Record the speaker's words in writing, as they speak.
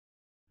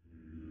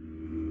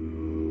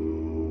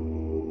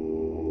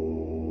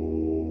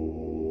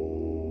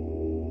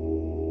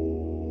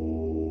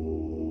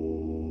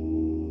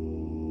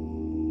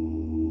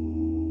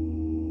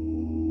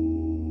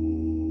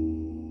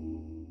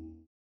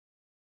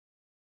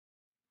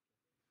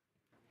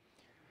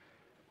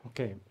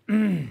Okay.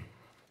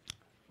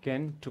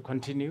 Again, to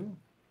continue.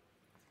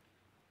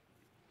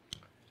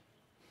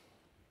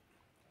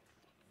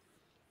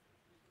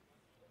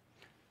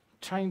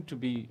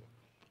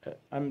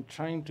 I'm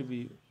trying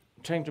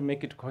to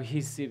make it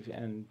cohesive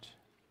and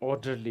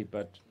orderly,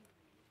 but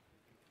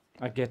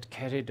I get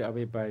carried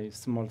away by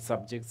small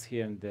subjects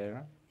here and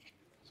there.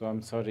 So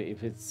I'm sorry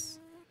if it's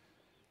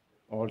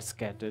all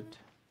scattered.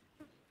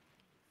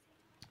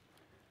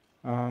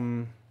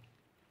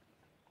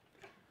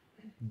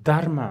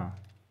 Dharma.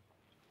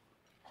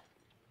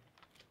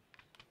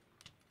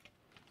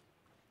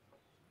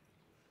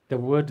 The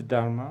word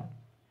dharma,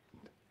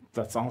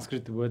 the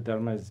Sanskrit word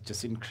dharma is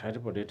just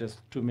incredible. It has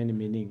too many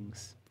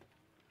meanings.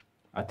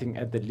 I think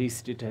at the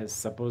least it has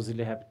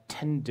supposedly have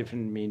 10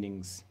 different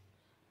meanings.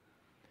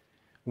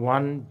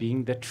 One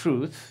being the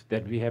truth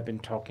that we have been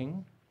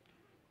talking.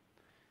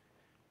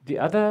 The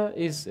other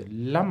is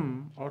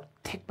lam or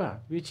tekpa,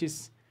 which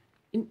is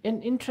an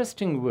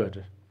interesting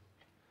word.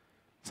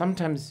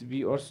 Sometimes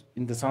we also,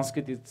 in the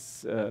Sanskrit,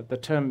 it's the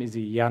term is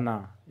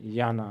yana,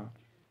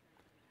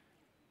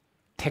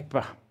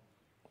 tekpa,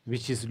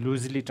 which is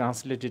loosely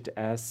translated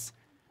as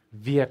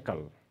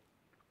vehicle.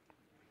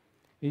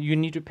 You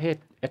need to pay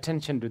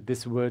attention to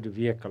this word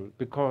vehicle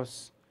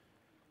because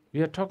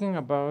we are talking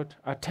about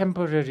a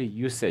temporary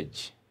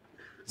usage,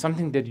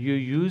 something that you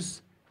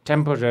use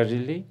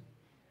temporarily,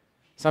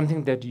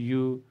 something that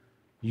you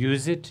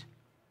use it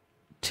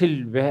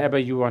till wherever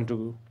you want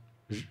to,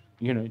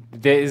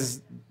 there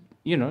is,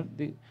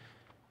 the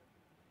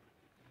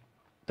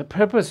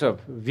purpose of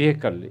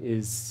vehicle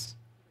is,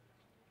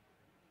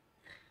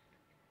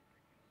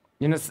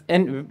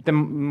 and the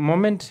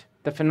moment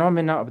the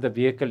phenomena of the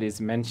vehicle is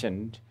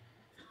mentioned,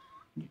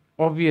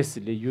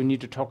 obviously you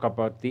need to talk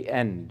about the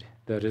end,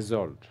 the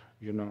result,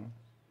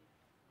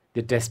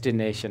 the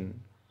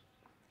destination.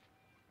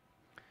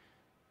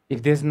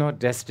 If there's no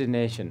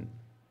destination,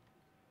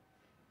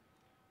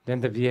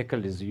 then the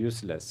vehicle is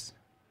useless.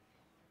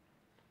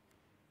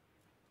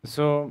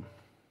 So,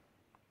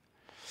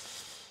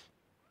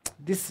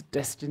 this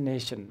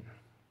destination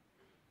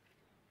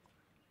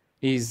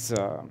is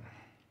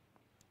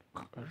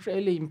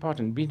really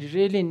important. We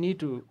really need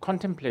to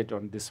contemplate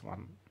on this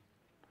one.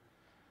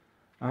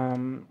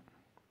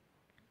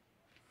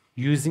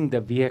 Using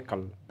the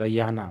vehicle, the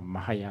yana,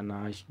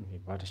 Mahayana,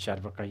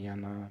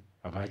 Sharvakayana,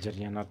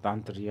 Vajrayana,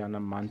 Tantrayana,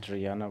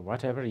 Mantrayana,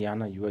 whatever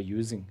yana you are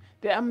using.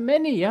 There are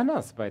many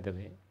yanas, by the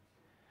way.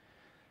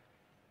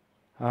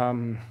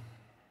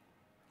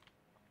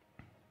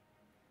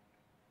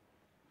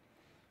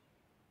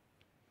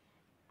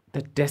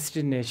 The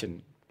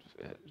destination,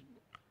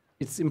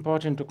 it's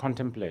important to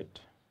contemplate.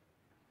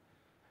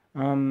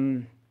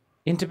 In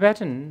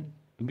Tibetan,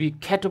 we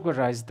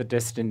categorize the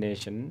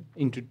destination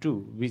into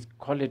two. We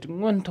call it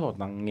ngonto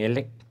and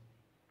ngelek.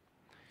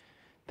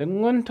 The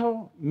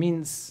ngonto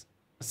means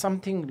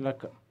something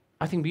like,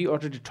 I think we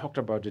already talked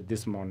about it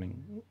this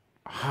morning,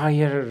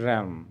 higher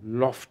realm,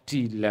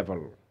 lofty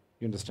level.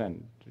 You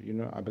understand?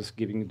 I was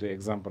giving the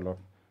example of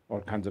all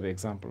kinds of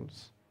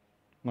examples.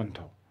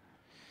 Ngonto.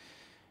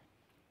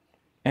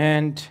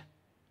 And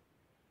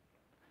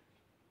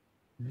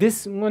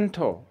this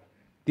ngonto,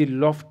 the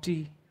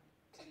lofty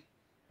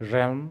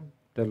realm,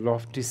 the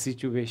lofty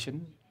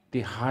situation, the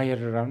higher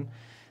realm,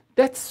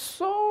 that's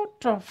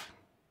sort of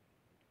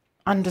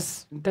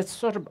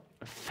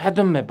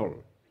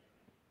fathomable.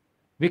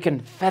 We can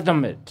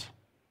fathom it.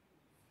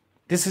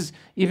 This is,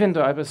 even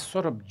though I was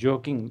sort of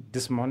joking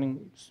this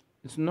morning,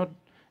 it's not,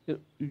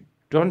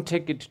 don't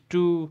take it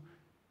too,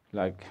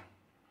 like,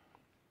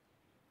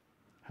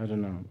 I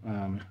don't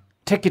know,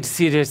 take it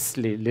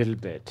seriously a little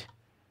bit.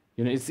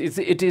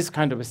 It is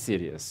kind of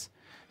serious.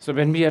 So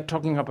when we are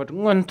talking about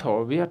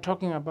ngonto, we are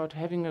talking about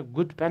having a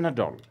good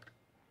Panadol,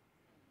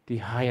 the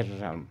higher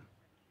realm.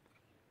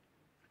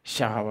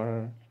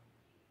 Shower,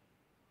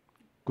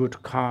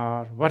 good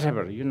car,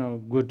 whatever,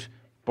 good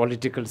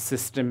political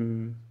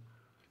system.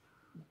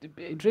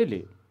 It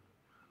really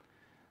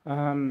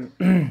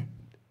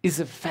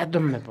is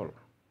fathomable.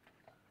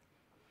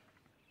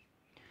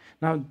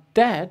 Now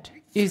that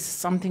is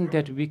something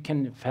that we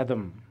can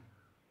fathom,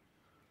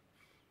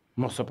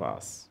 most of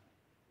us.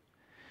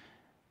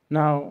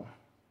 Now,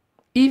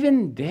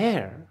 even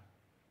there,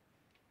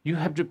 you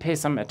have to pay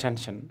some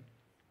attention.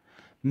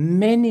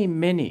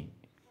 Many,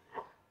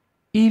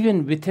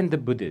 even within the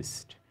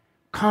Buddhist,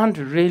 can't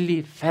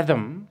really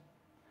fathom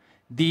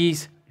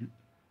these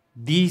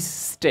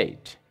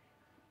state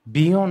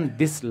beyond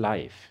this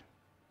life.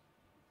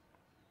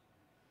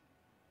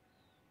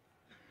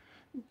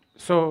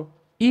 So,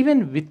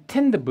 even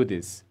within the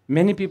Buddhists,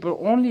 many people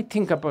only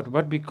think about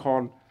what we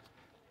call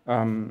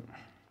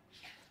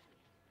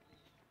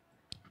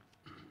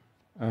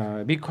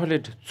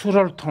it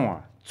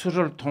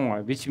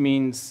tsural, which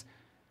means,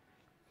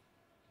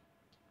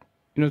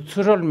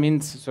 tsural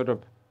means sort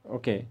of,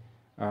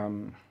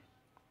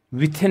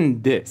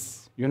 within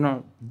this,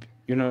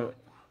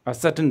 a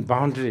certain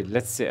boundary,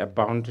 let's say a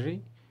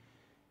boundary,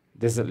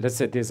 let's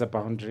say there's a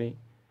boundary,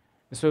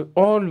 So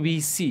all we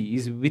see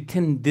is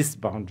within this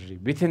boundary,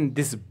 within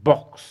this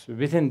box,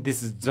 within this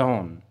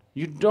zone.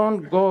 You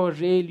don't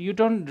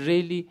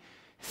really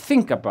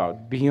think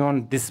about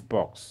beyond this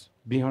box,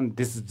 beyond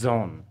this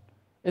zone.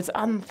 It's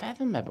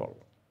unfathomable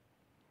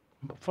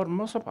for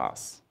most of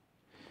us.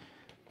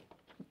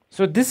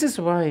 So this is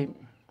why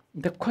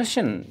the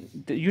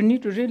question, you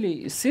need to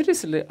really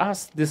seriously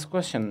ask this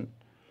question,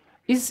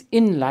 is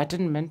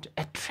enlightenment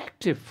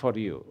attractive for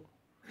you?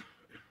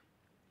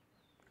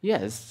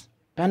 Yes,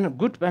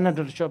 good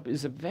Panadol shop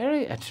is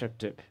very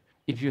attractive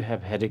if you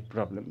have headache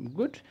problem.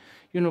 Good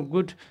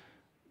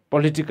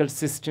political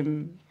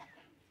system,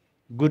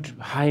 good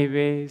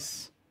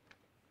highways.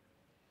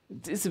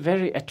 It's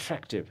very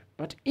attractive.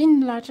 But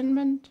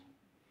enlightenment,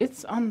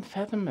 it's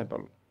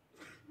unfathomable.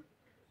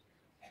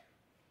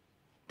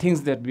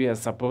 Things that we are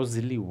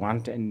supposedly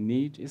want and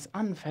need is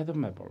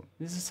unfathomable.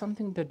 This is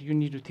something that you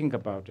need to think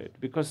about it,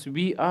 because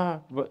we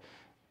are,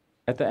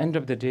 at the end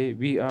of the day,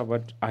 we are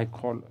what I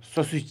call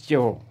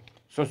sosucheo,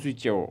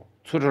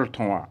 tsurul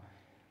tonga.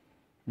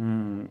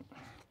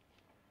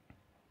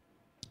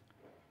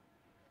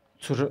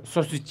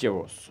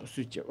 Sosucheo,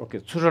 okay,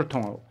 tsurul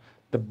tonga.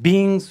 The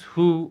beings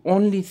who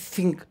only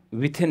think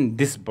within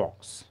this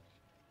box.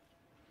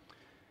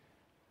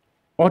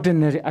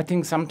 Ordinary, I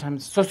think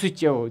sometimes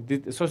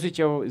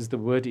sosucheo is the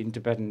word in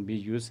Tibetan we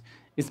use.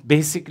 It's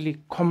basically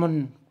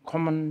common,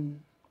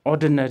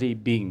 ordinary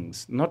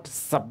beings, not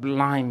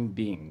sublime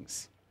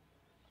beings.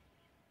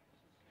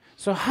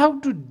 So how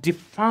to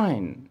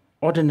define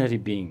ordinary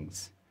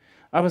beings?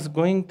 I was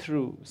going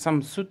through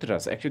some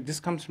sutras. Actually, this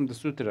comes from the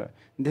sutra.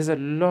 There's a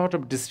lot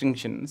of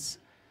distinctions.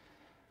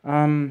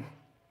 I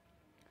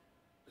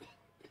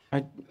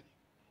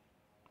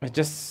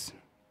just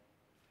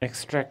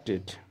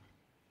extracted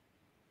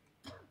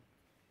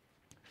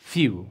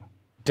few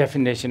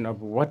definition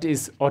of what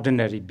is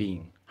ordinary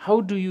being.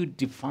 How do you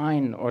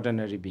define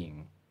ordinary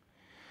being?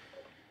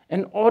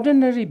 An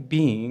ordinary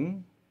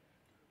being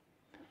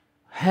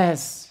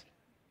has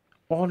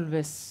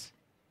always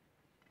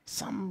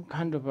some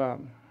kind of a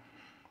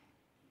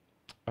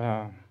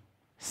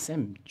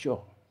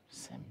semjo.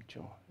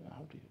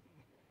 How do you?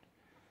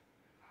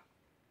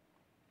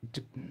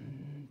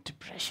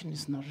 Depression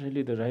is not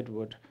really the right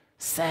word.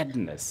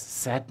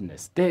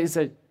 Sadness. There's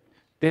a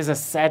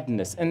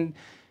sadness, and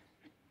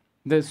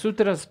the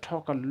sutras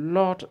talk a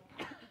lot,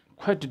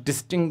 quite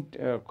distinct,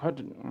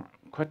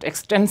 quite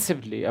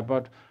extensively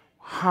about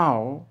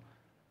how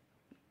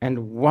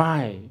and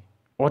why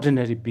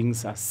ordinary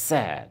beings are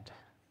sadness.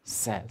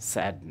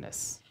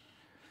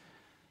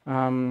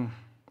 I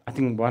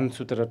think one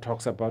sutra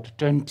talks about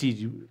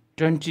 20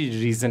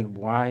 reasons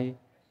why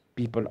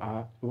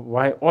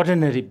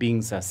ordinary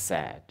beings are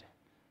sad.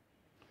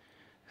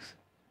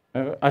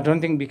 I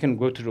don't think we can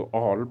go through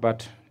all,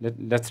 but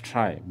let's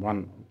try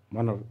one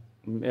of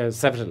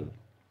several.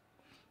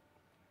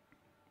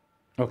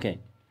 Okay.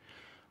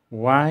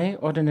 Why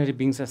ordinary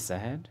beings are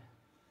sad?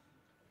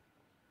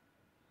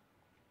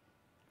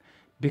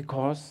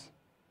 Because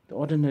the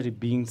ordinary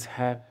beings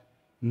have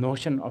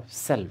notion of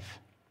self.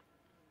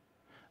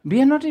 We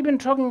are not even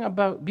talking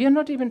about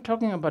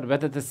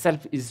whether the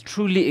self is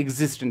truly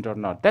existent or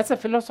not. That's a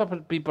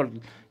philosophical people.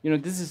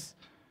 This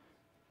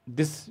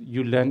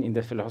you learn in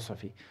the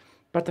philosophy.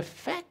 But the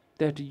fact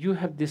that you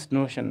have this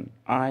notion,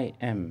 I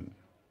am,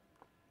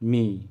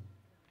 me,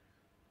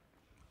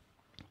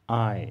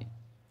 I,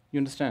 you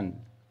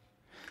understand?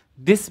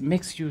 This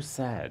makes you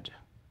sad.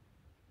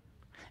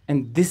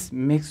 And this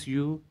makes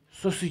you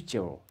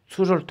sosucheo,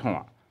 tsurul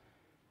tonga.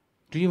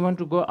 Do you want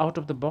to go out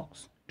of the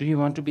box? Do you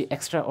want to be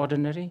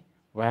extraordinary?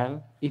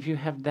 Well, if you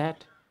have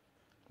that,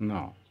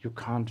 no, you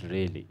can't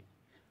really.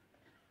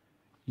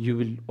 You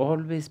will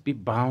always be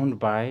bound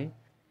by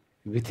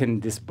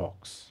within this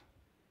box.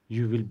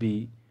 You will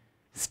be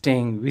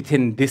staying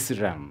within this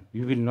realm.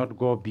 You will not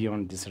go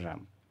beyond this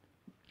realm.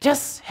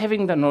 Just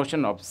having the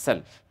notion of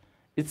self,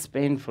 it's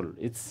painful,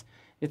 it's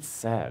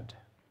sad.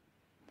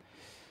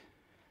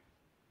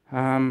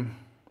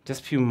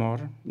 Just few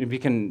more. We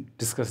can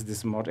discuss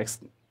this more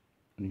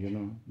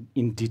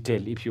in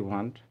detail if you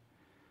want.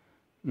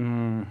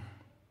 Yeah.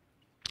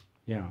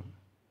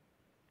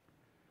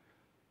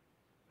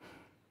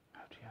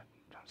 How do you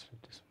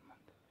translate this?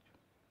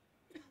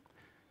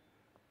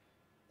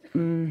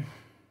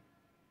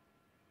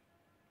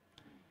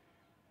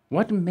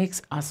 What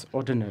makes us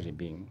ordinary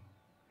being,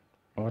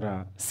 or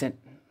a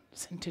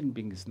sentient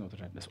being is not the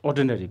right word.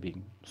 Ordinary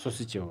being,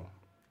 sosucheo.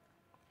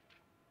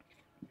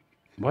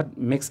 What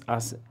makes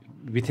us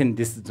within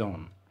this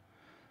zone?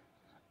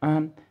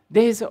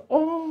 There is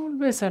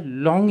always a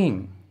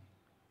longing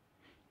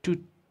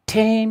to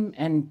tame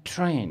and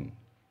train.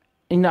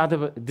 In other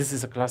words, this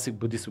is a classic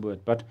Buddhist word,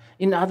 but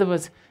in other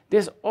words,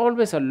 there's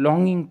always a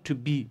longing to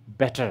be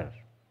better.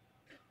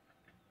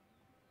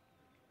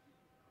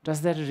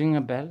 Does that ring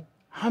a bell?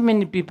 How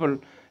many people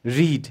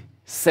read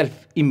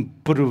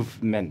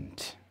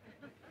self-improvement?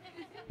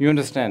 You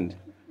understand?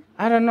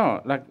 I don't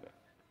know, like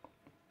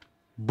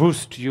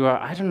boost your,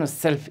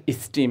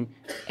 self-esteem.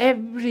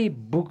 Every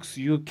books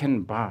you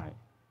can buy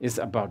is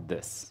about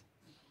this.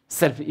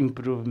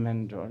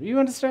 self-improvement, or you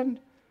understand?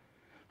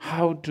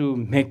 How to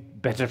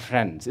make better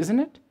friends, isn't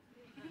it?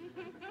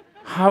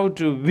 How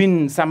to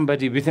win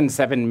somebody within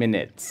 7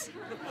 minutes.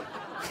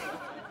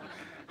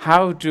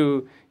 How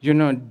to,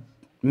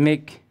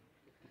 make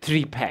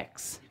 3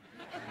 packs.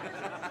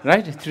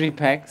 Right? 3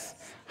 packs.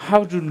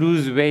 How to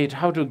lose weight,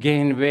 how to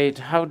gain weight,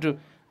 how to,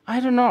 I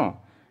don't know,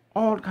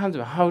 all kinds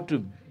of how to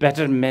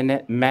better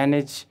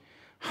manage.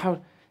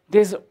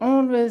 There's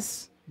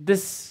always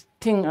this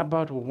thing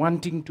about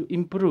wanting to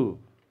improve.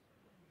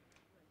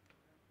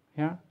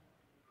 Yeah?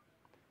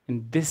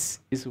 And this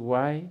is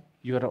why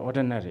you are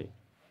ordinary.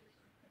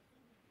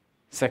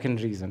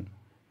 Second reason.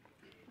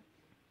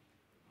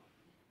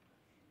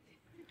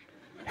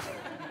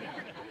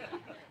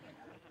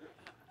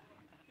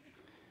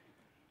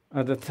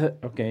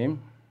 Okay.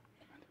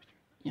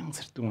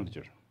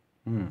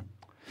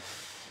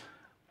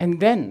 And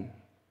then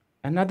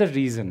another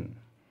reason.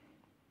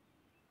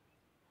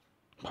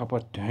 It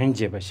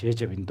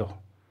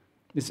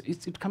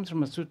comes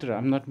from a sutra.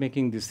 I'm not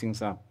making these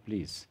things up,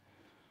 please.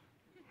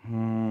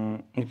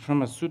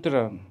 From a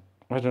sutra,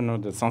 I don't know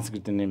the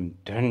Sanskrit name,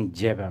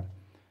 Dhanjeva,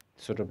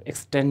 sort of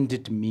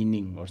extended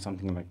meaning or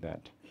something like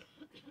that.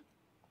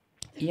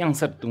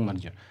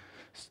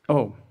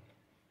 Oh,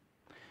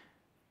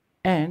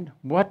 and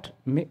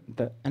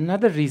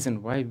another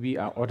reason why we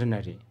are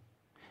ordinary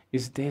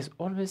is there's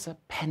always a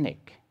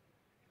panic.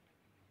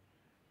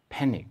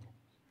 Panic.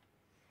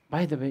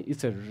 By the way,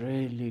 it's a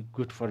really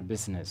good for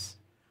business.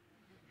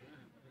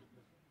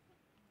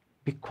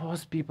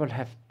 Because people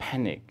have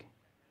panic,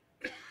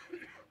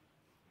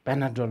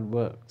 Panadol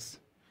works.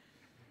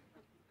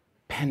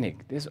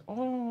 Panic. There's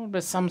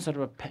always some sort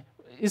of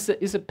is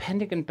a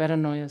panic and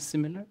paranoia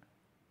similar?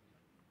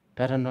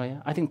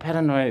 Paranoia? I think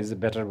paranoia is a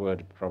better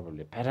word,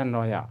 probably.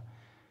 Paranoia.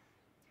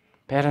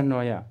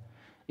 Paranoia.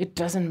 It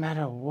doesn't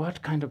matter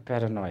what kind of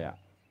paranoia.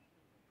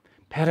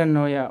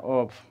 Paranoia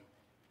of,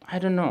 I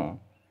don't know,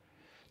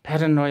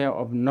 paranoia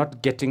of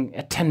not getting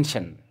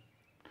attention.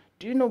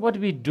 Do you know what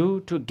we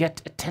do to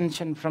get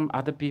attention from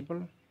other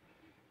people?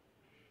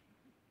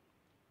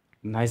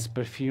 Nice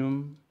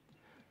perfume,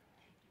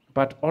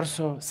 but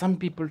also some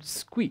people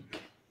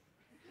squeak.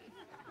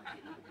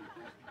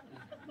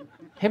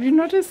 Have you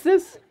noticed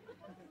this?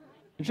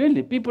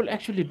 Really, people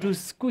actually do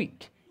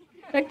squeak.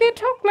 Like they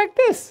talk like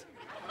this.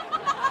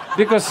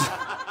 Because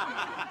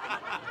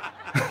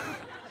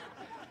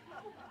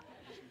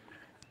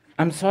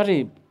I'm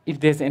sorry if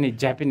there's any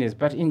Japanese,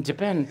 but in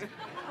Japan,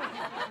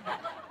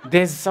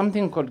 there's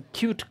something called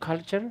cute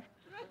culture.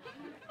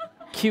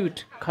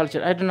 Cute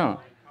culture, I don't know.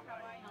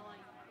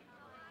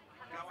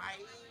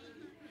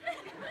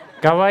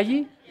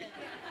 Kawaii?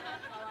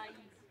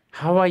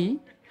 Hawaii?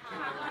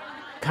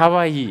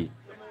 Kawaii.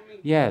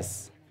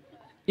 Yes.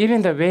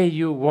 Even the way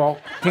you walk,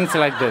 things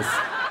like this.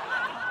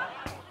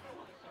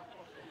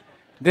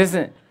 There's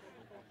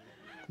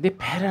the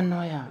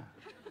paranoia.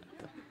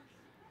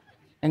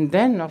 And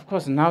then, of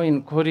course, now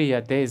in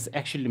Korea, there is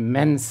actually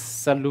men's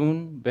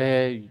saloon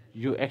where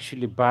you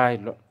actually buy,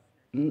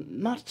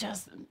 not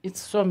just,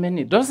 it's so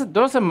many.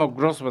 Those are more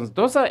gross ones.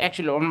 Those are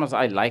actually almost,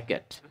 I like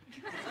it.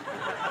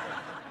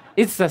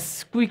 It's the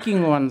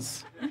squeaking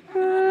ones.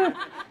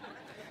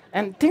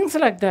 And things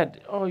like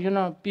that. Oh,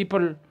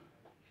 people,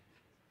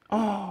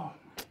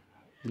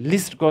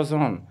 list goes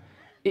on.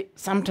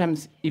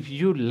 Sometimes if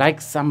you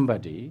like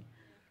somebody,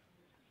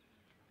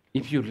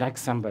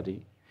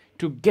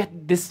 to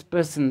get this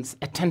person's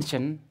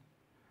attention,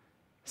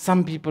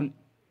 some people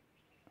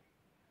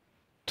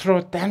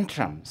throw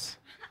tantrums.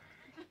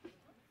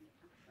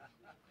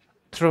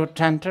 Throw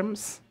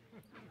tantrums?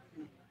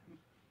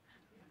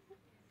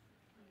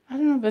 I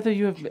don't know whether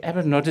you have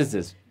ever noticed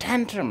this.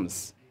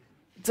 Tantrums.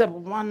 It's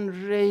one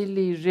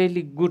really,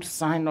 really good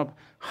sign of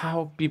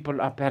how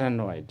people are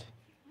paranoid.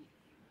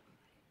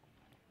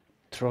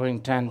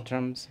 Throwing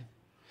tantrums.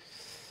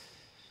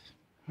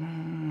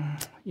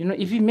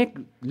 If we make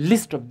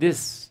list of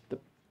this,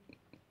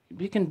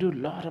 we can do a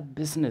lot of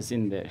business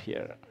in there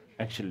here,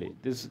 actually.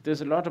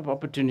 There's a lot of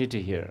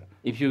opportunity here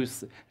if you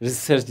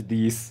research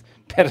these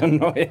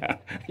paranoia.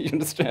 You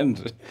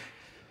understand?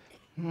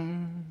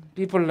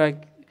 People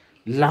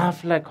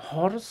laugh like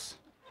horse.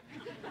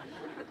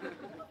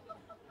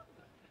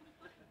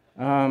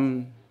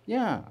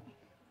 Yeah.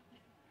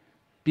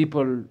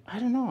 People, I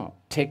don't know,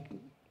 take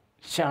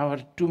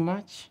shower too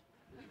much,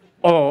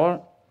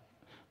 or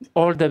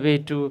all the way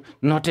to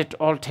not at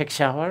all take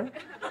shower.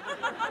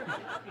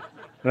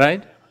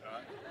 Right?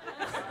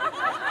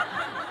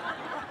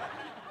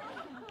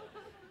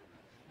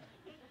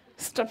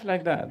 Stuff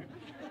like that.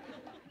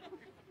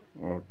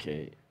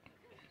 Okay.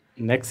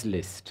 Next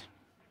list.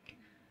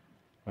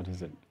 What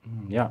is it?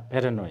 Yeah,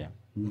 paranoia.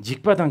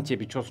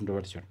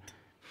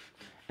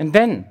 And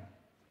then,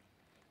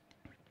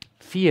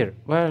 fear.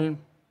 Well,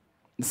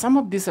 some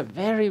of these are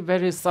very,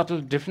 very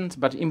subtle difference,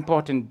 but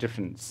important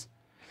difference.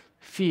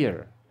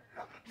 Fear.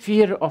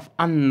 Fear of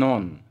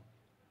unknown.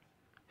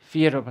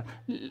 Fear of,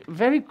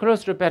 very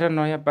close to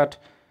paranoia, but,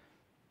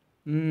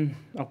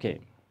 okay.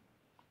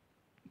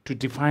 To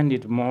define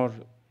it more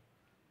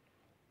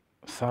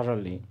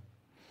thoroughly.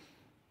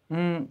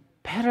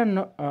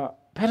 Parano-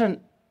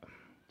 paran-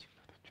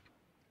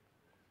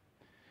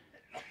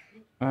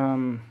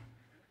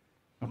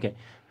 okay,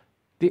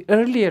 the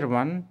earlier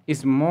one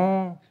is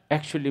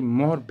actually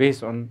more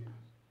based on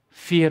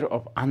fear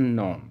of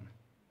unknown,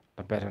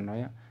 the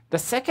paranoia. The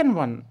second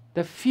one,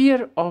 the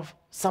fear of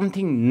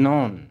something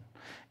known.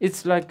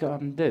 It's like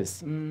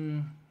this.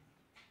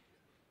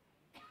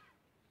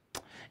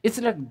 It's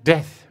like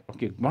death.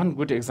 Okay, one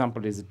good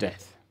example is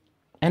death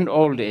and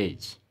old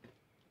age.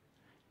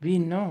 We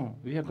know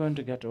we are going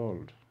to get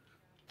old.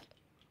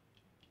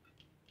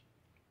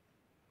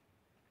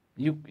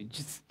 You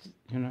just,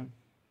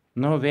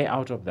 no way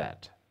out of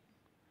that.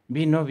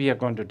 We know we are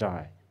going to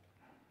die.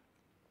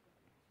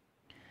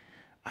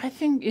 I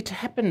think it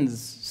happens,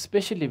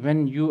 especially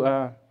when you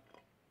are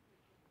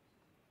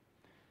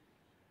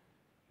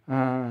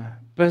a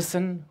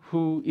person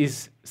who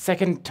is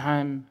second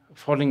time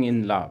falling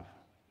in love.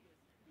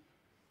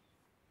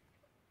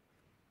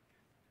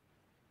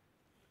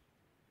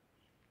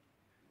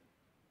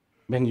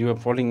 When you are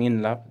falling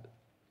in love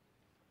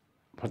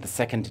for the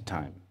second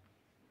time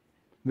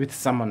with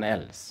someone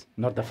else,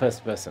 not the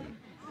first person.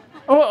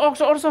 Oh,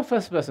 also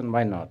first person,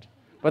 why not?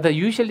 But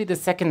usually the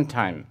second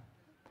time.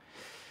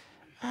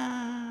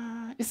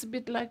 It's a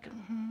bit like,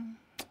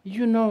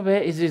 you know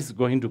where it is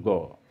going to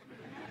go.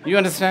 You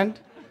understand?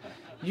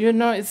 You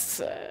know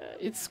it's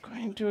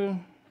going to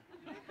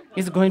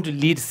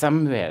lead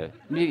somewhere.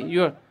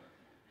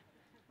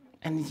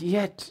 And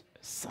yet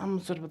some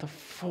sort of the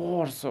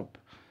force of,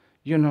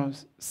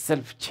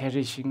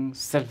 self-cherishing,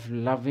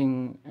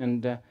 self-loving,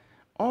 and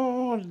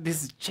all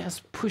this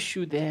just push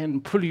you there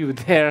and pull you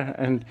there,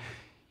 and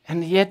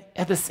yet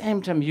at the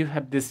same time you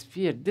have this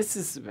fear. This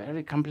is a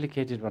very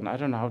complicated one. I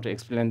don't know how to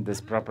explain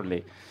this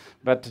properly,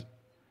 but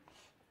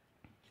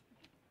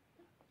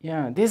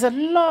yeah, there's a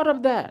lot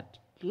of that.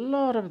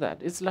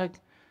 It's like,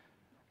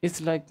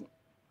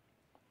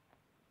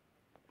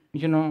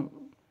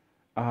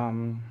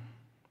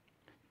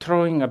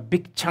 throwing a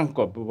big chunk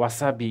of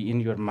wasabi in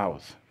your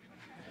mouth.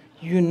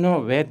 You know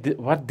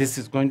what this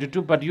is going to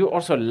do, but you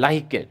also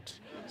like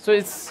it. So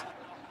it's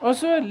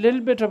also a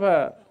little bit of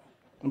a,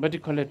 what do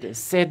you call it, a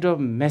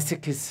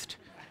sadomasochist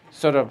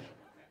sort of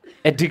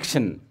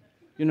addiction.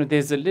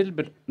 There's a little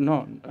bit,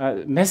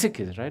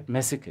 masochist, right?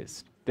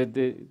 Masochist.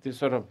 The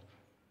sort of,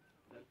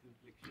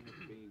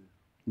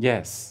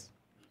 yes.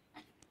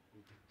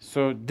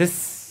 So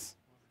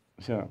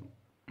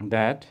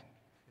that,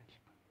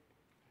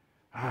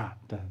 how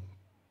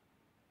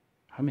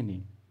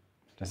many?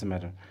 Doesn't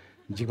matter.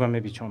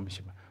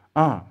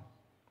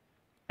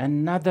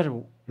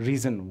 Another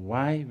reason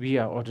why we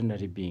are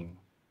ordinary being.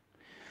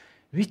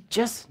 We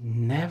just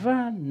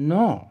never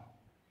know.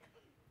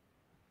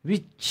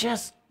 We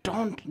just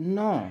don't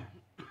know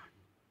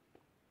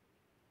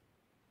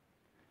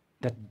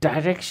the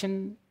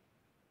direction,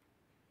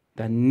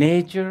 the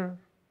nature,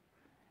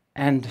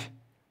 and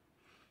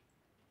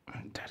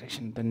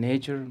direction, the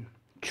nature,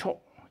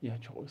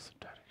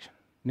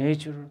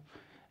 nature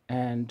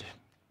and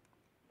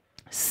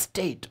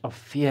state of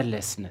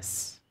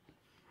fearlessness.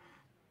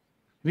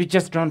 We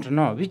just don't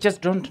know. We just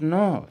don't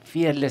know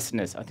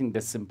fearlessness. I think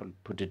that's simple,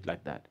 put it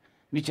like that.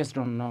 We just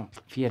don't know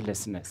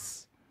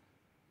fearlessness.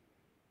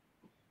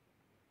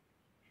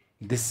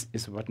 This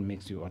is what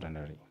makes you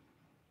ordinary.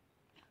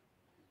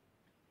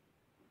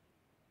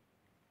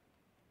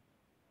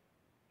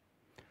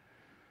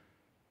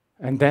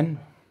 And then,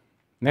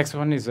 next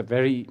one is a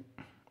very,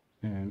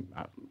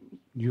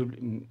 will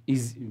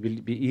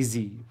be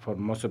easy for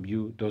most of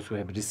you, those who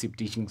have received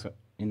teachings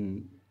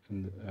in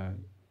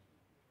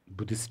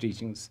Buddhist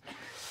teachings.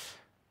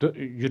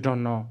 You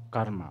don't know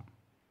karma.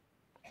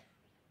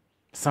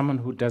 Someone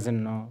who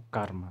doesn't know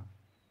karma,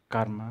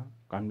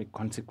 karmic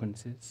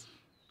consequences,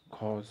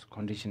 cause,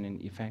 condition,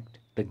 and effect,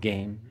 the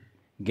game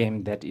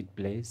that it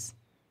plays.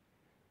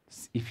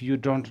 If you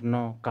don't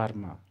know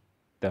karma,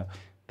 the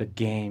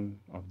game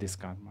of this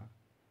karma,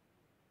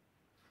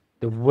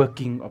 the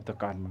working of the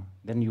karma,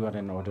 then you are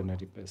an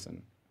ordinary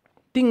person.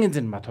 Thing is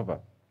in Mathoba.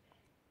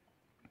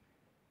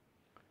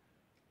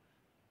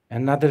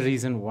 Another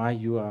reason why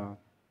you are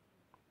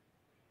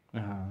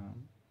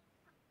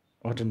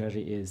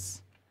ordinary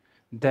is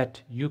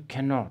that you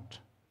cannot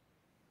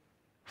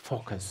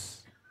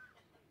focus,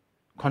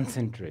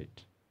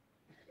 concentrate.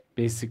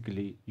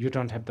 Basically, you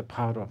don't have the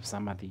power of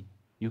samadhi.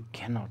 You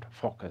cannot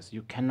focus.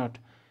 You cannot,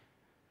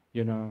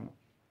 you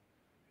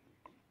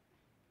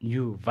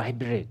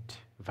vibrate,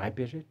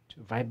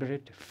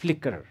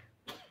 flicker.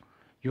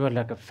 You are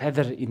like a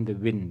feather in the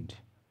wind.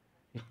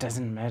 It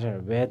doesn't matter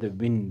where the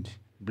wind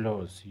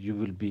blows, you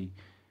will be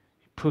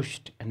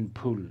pushed and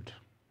pulled.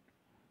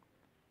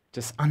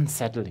 Just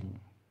unsettling,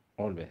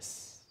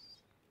 always.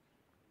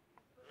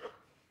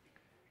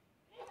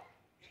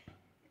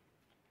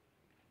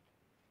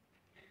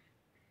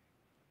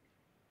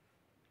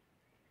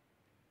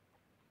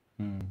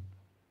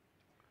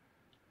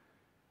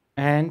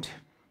 And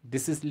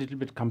this is a little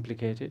bit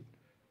complicated.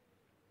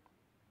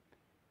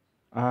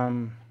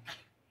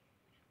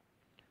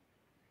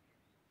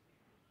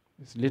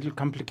 It's a little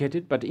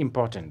complicated but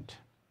important.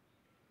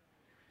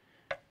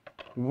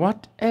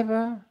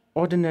 Whatever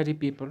ordinary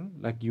people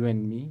like you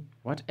and me,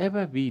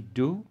 whatever we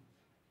do,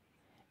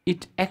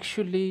 it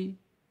actually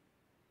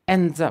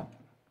ends up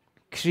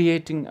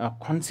creating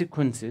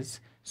consequences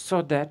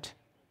so that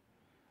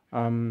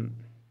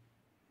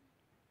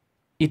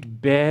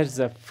it bears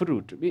a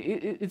fruit.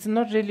 It's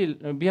not really,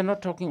 we are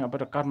not talking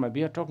about a karma,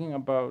 we are talking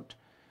about,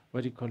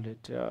 what do you call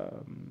it?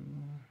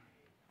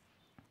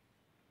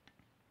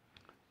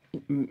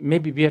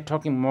 Maybe we are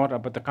talking more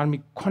about the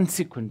karmic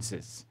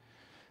consequences.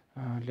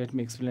 Let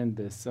me explain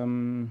this.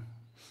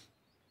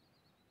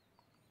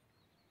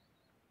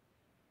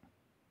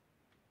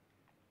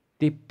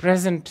 The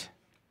present,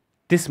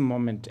 this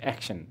moment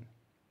action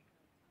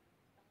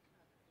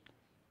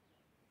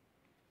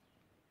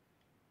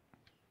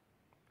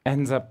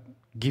ends up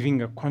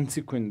giving a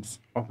consequence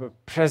of a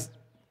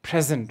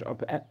present,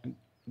 of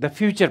the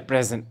future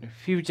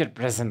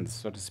presence,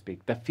 so to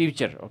speak. The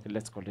future, okay,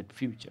 let's call it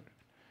future.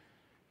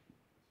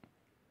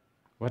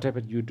 Whatever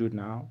you do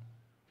now,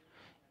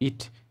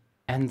 it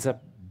ends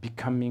up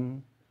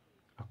becoming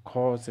a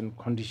cause and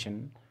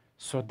condition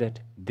so that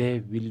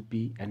there will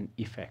be an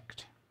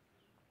effect.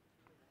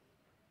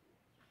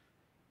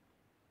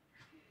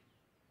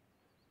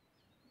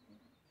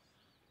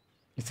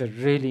 It's a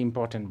really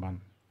important one.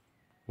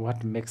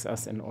 What makes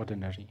us an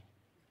ordinary?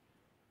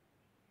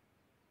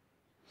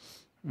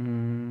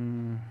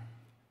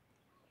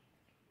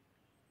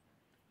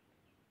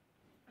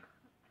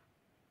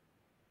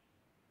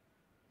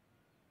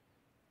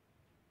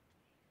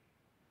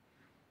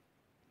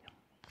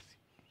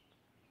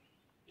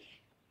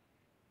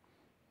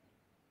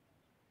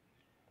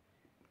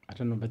 I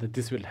don't know whether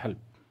this will help.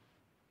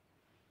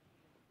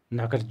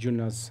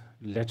 Nagarjuna's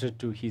letter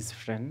to his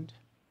friend,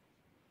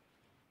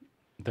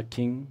 the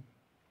king.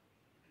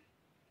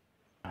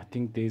 I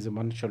think there is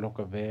one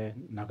shloka where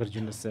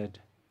Nagarjuna said,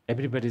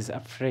 everybody is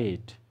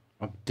afraid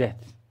of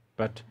death,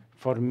 but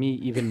for me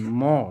even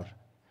more,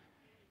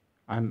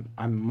 I'm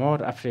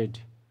more afraid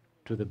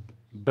to the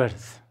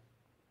birth,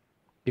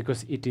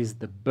 because it is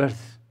the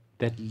birth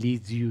that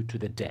leads you to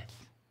the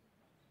death.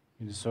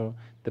 And so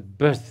the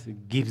birth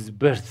gives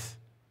birth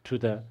to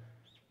the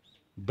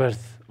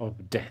birth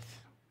of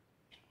death.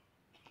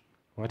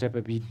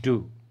 Whatever we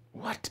do,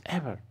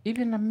 whatever,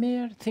 even a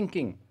mere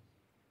thinking,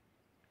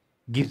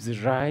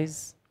 gives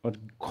rise or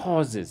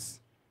causes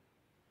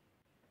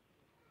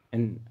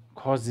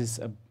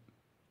a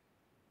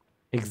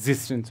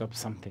existence of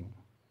something.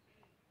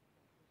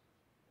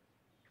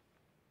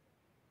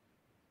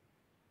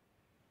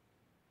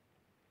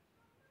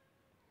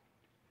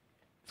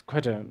 It's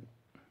quite a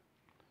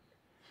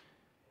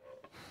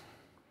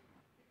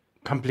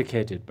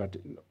complicated but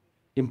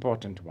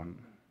important one.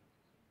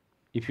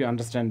 If you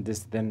understand this,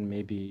 then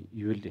maybe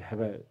you will have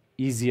an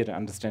easier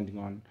understanding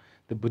on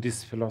the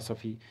Buddhist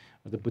philosophy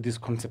or the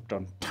Buddhist concept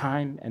on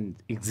time and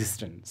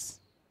existence.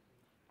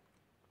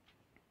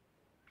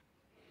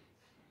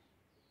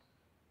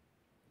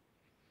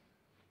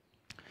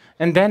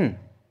 And then,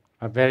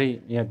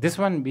 this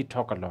one we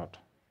talk a lot.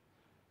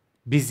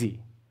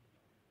 Busy.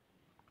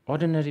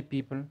 Ordinary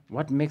people,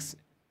 what makes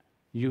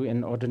you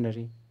an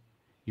ordinary?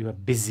 You are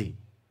busy.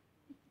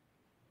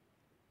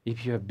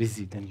 If you are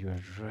busy, then you are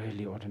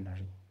really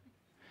ordinary.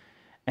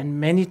 And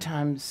many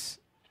times,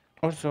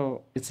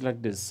 also, it's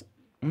like this.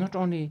 Not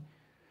only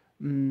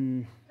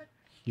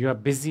you are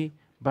busy,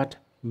 but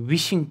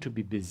wishing to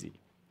be busy.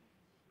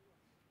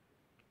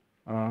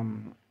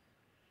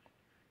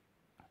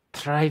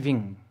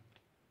 Thriving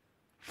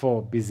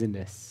for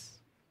busyness.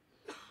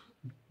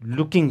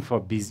 Looking for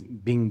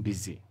being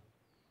busy.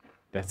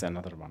 That's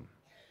another one.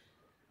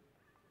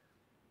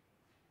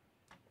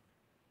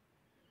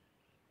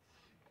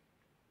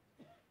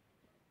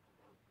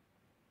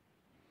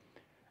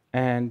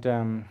 And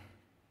I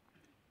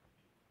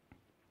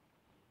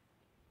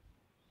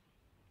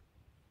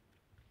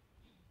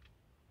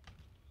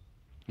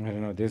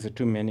don't know, there's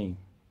too many.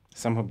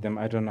 Some of them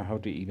I don't know how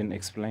to even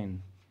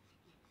explain.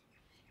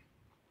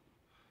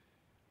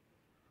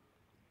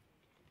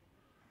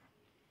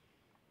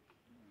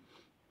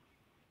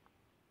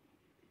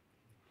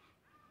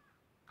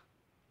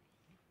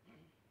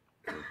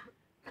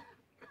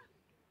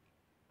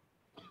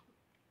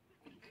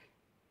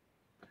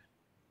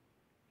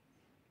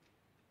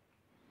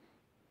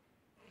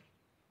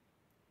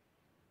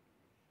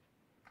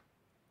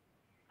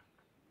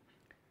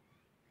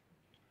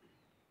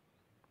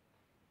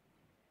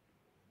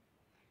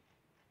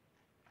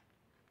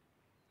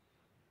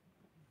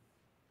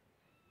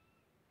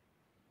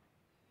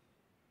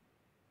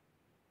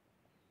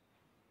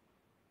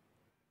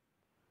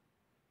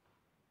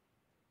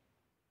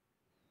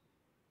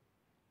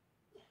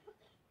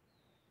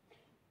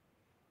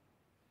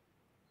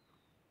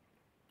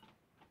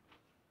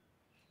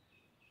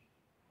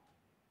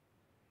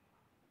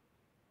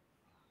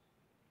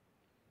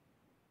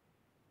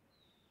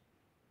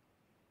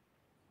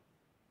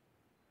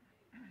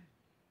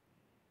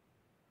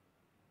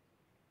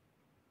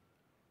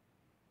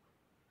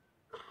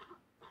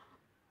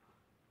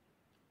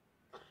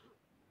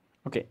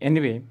 Okay,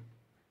 anyway,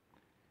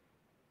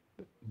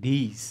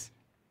 these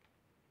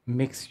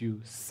makes you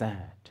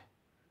sad.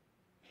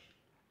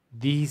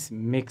 These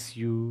makes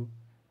you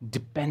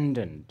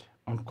dependent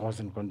on cause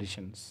and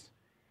conditions.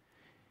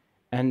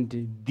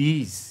 And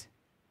these,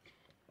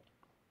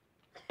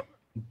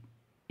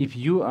 if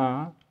you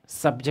are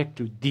subject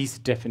to this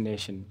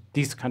definition,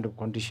 this kind of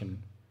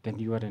condition, then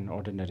you are an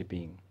ordinary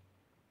being.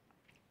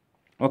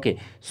 Okay,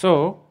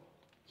 so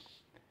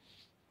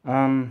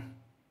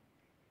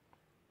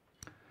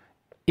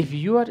if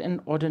you are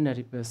an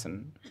ordinary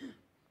person,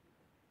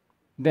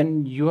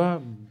 then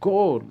your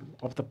goal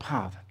of the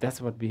path,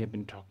 that's what we have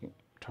been talking,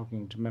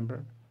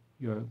 remember?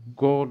 Your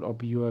goal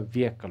of your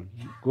vehicle,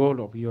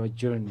 goal of your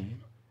journey,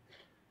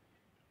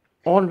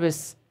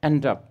 always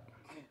end up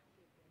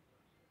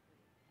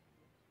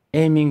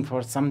aiming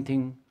for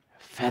something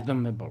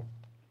fathomable,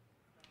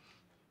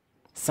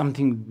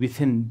 something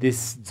within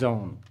this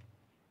zone.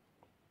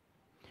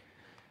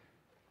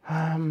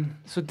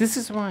 So this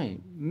is why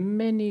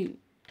many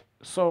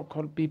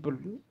so-called people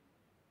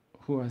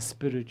who are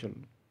spiritual,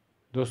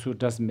 those who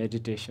does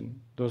meditation,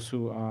 those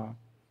who are,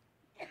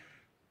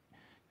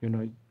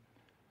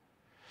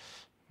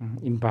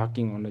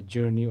 embarking on a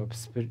journey of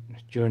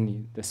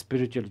the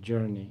spiritual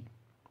journey,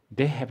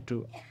 they have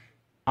to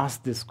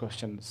ask these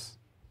questions,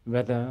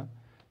 whether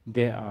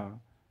their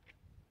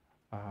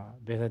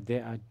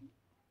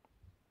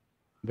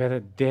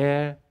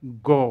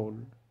goal,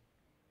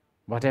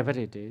 whatever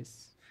it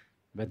is,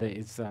 whether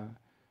it's a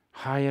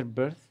higher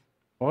birth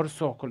or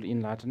so-called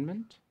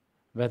enlightenment,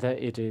 whether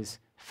it is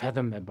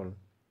fathomable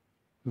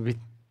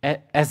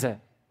as an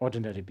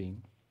ordinary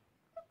being.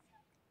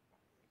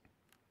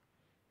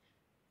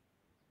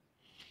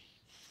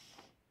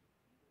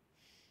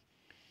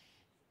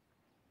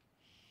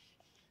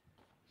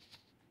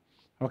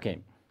 Okay.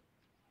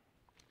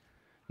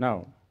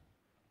 Now,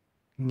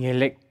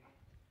 Ngelek,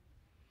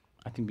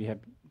 I think we have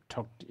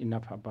talked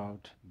enough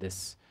about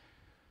this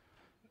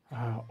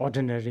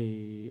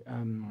ordinary,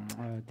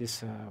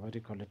 what do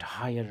you call it,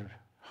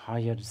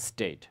 higher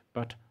state.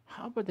 But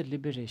how about the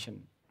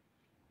liberation,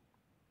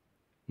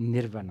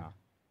 nirvana?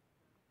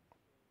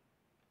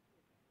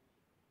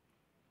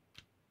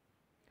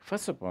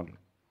 First of all,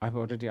 I've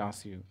already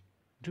asked you,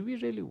 do we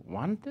really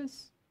want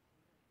this?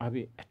 Are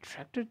we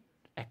attracted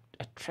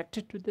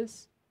to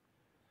this?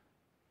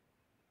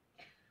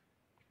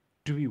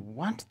 Do we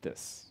want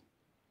this?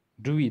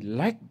 Do we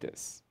like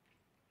this?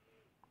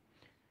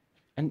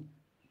 And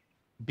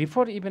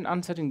before even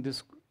answering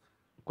this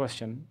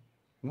question,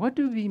 what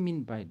do we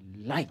mean by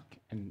like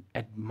and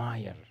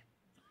admire?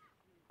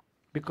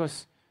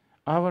 Because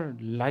our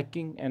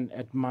liking and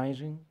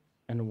admiring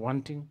and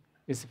wanting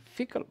is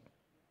fickle.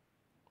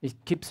 It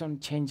keeps on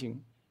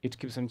changing. It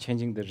keeps on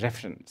changing the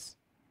reference.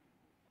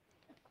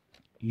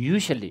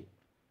 Usually,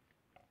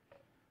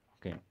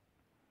 okay,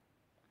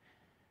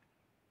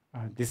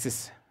 this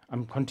is,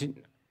 I'm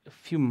a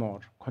few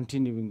more,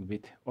 continuing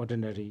with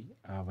ordinary,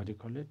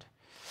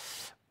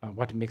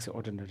 what makes an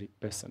ordinary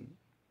person.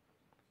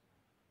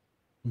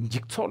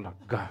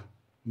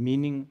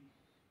 Meaning,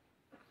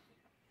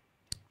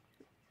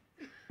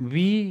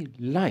 we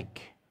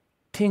like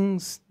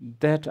things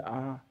that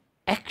are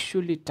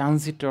actually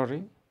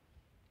transitory,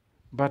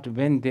 but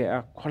when they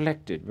are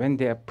collected, when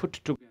they are put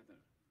together,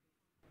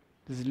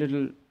 this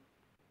little,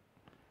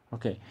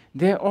 okay,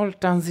 they're all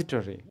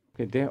transitory.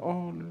 Okay, they're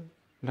all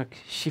like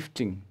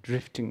shifting,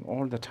 drifting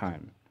all the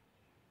time.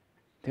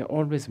 They're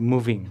always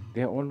moving.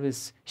 They're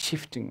always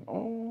shifting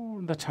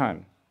all the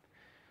time.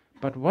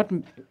 But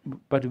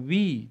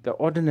we, the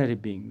ordinary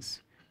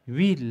beings,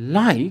 we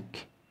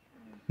like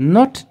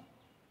not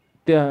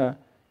the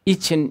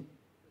each and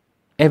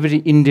every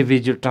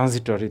individual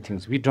transitory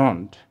things. We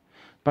don't.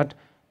 But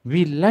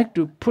we like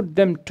to put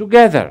them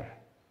together.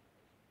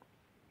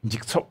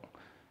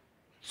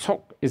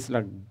 Sok is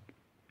like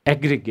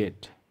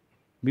aggregate.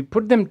 We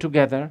put them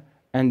together,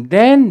 and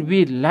then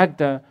we like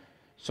the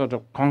sort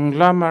of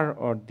conglomerate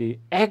or the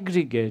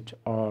aggregate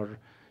or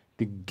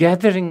the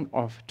gathering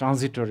of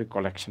transitory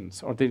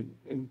collections or the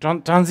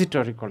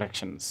transitory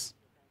collections.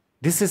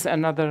 This is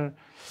another,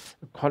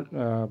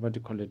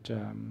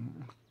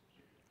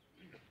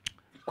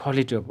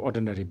 quality of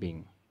ordinary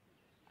being.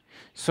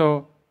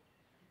 So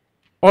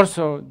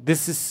also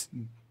this is,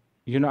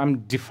 I'm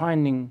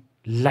defining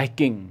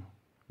liking.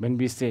 When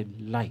we say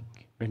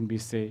like, when we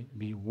say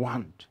we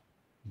want,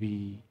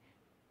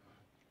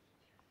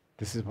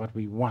 this is what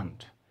we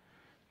want.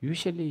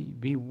 Usually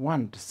we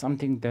want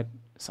something that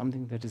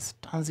is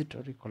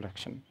transitory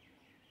collection.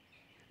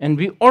 And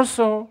we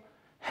also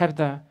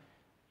have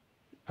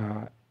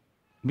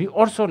we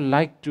also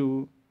like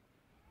to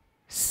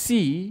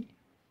see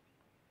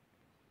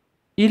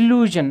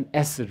illusion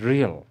as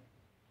real.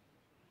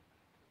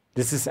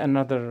 This is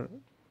another,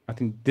 I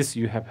think this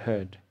you have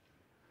heard.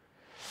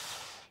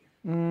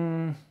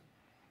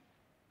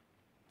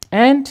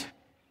 And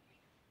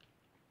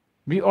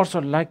we also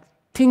like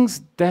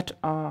things that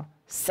are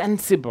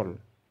sensible,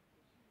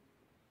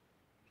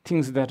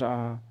 things that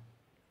are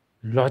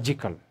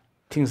logical,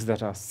 things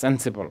that are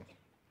sensible.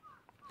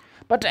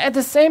 But at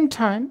the same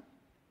time,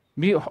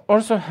 we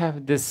also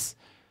have this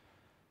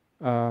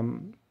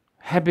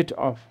habit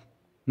of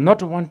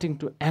not wanting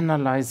to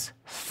analyze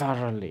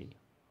thoroughly.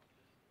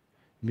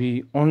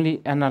 We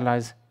only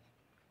analyze.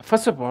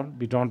 First of all,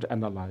 we don't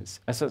analyze.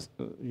 As a,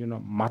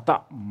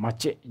 mata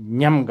mache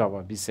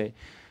nyamgawa, we say,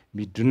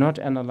 we do not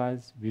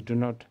analyze. We do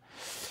not,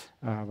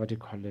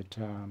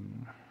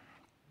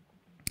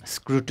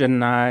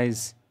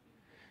 scrutinize.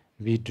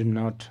 We do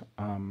not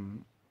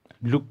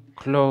look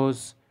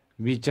close.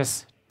 We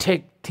just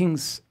take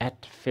things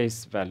at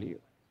face value.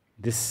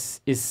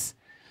 This is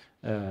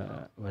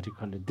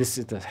this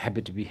is the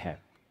habit we have.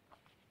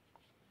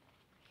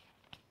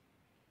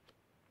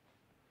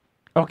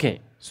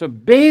 Okay, so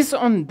based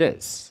on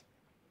this,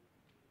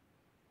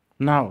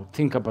 now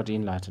think about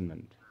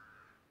enlightenment.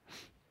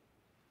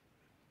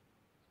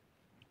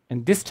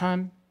 And this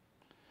time,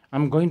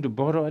 I'm going to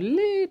borrow a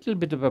little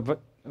bit of a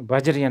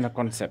Vajrayana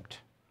concept,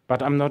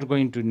 but I'm not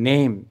going to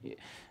name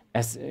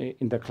as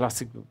in the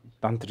classic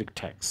tantric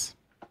texts.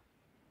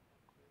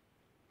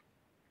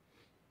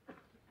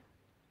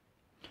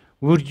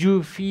 Would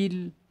you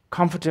feel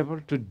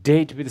comfortable to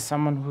date with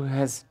someone who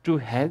has two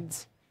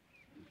heads?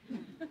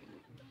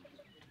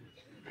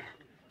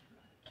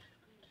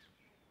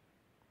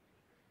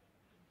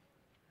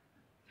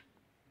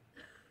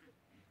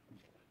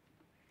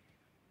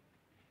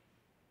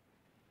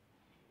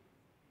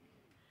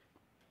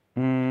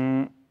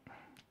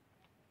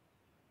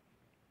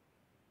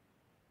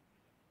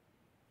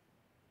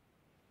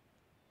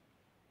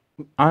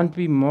 Aren't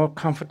we more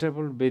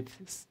comfortable with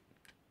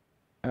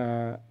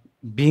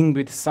being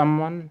with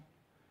someone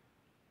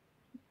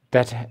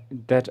that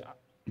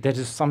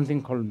is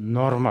something called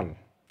normal?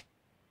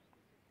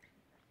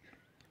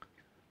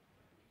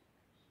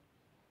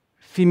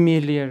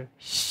 Familiar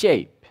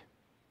shape,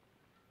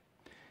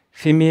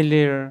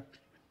 familiar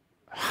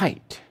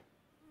height,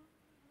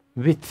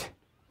 width,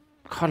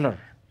 color,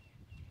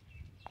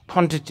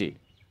 quantity,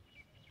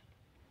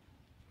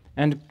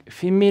 and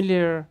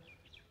familiar,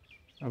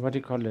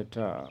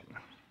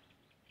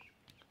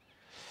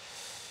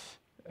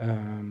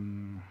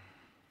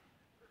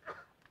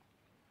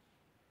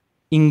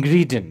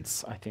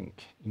 ingredients, I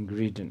think,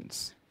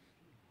 ingredients.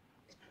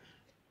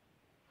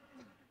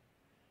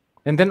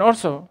 And then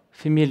also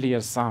familiar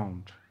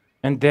sound,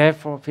 and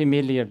therefore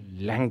familiar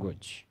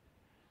language,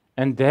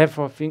 and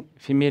therefore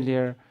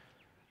familiar,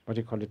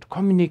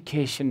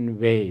 communication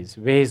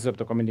ways of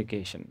the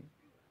communication.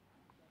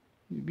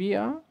 We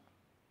are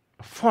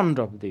fond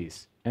of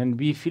this, and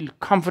we feel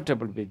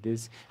comfortable with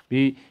this.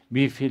 We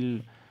feel,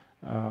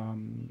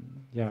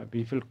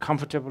 we feel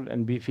comfortable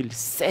and we feel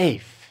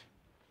safe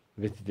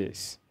with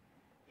this.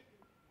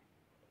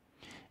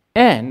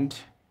 And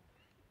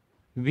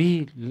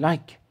we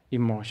like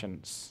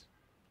emotions.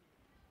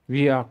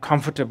 We are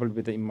comfortable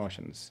with the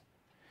emotions.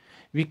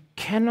 We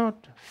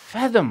cannot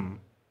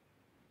fathom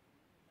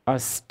a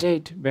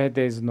state where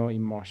there is no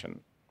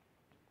emotion.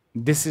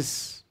 This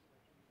is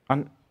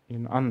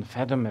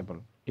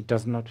unfathomable. It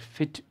does not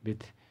fit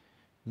with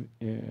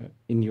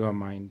in your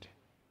mind.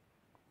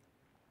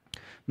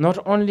 Not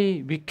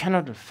only we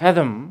cannot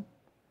fathom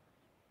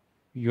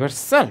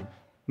yourself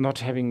not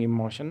having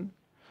emotion,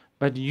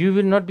 but you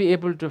will not be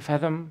able to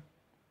fathom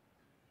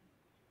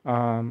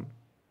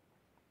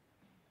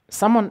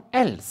someone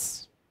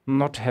else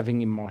not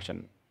having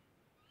emotion.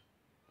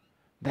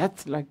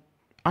 That's like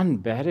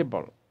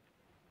unbearable.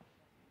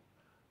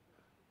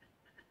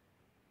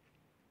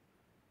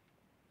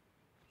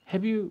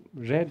 Have you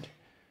read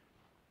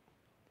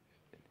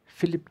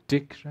Philip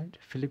Dick, right?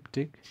 Philip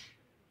Dick.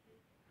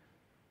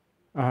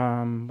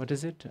 What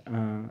is it?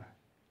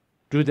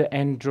 Do the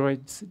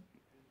androids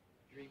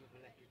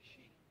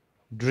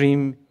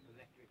dream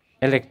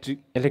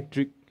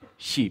electric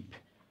sheep?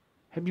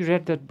 Have you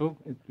read that book?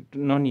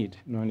 No need.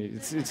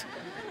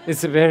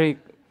 It's a very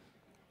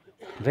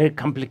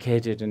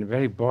complicated and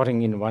very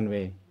boring in one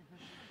way,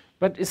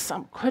 but it's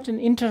quite an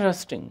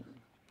interesting.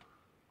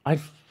 I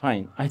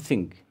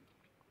think,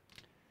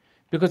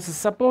 because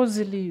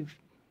supposedly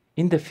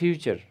in the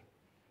future,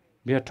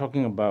 we are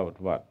talking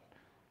about what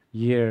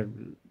year?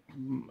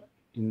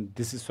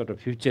 This is sort of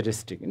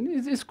futuristic,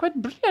 and it's quite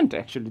brilliant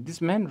actually. This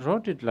man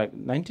wrote it like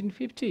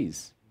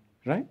 1950s,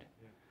 right?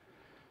 Yeah.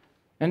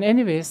 And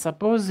anyway,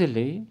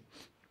 supposedly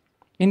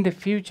in the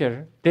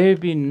future there will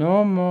be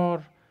no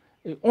more.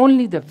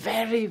 Only the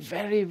very,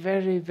 very,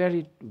 very,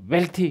 very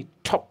wealthy,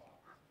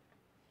 top,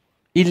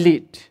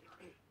 elite,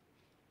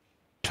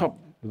 top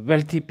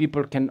wealthy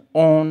people can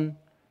own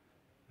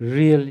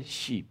real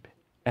sheep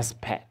as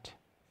pet.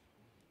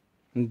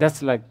 And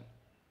that's like,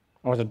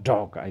 or the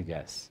dog, I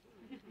guess.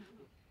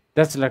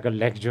 That's like a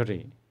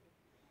luxury.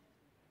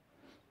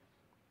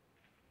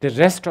 The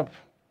rest of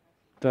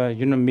the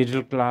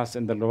middle class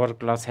and the lower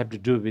class have to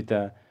do with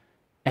the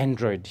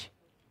android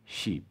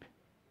sheep.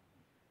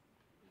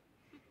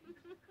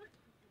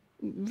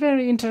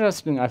 Very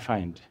interesting, I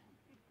find.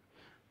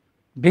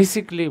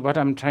 Basically, what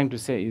I'm trying to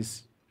say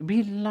is,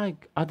 we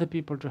like other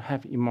people to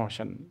have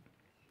emotion.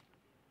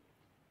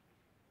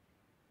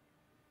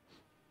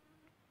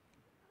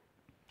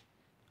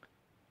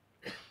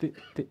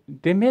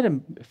 They made a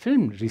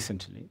film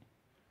recently.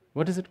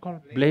 What is it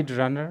called? Blade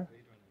Runner?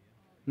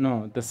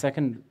 No, the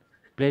second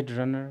Blade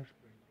Runner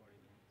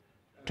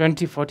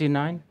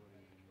 2049.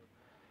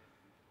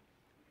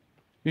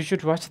 You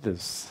should watch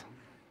this.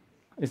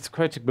 It's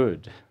quite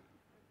good.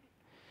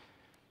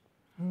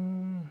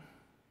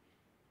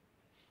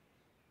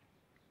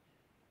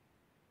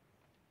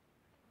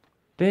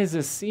 There's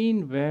a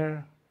scene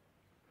where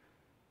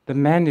the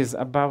man is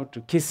about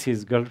to kiss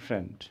his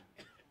girlfriend,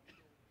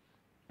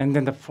 and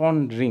then the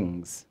phone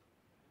rings,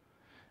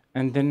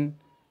 and then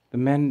the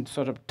man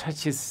sort of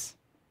touches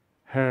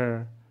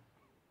her,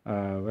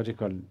 what do you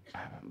call it,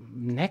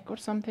 neck or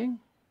something,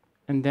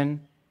 and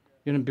then,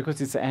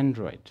 because it's an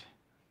android,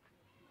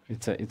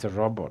 it's a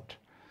robot,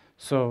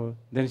 so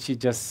then she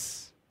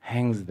just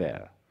hangs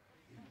there.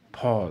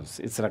 Pause.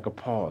 It's like a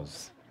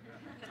pause.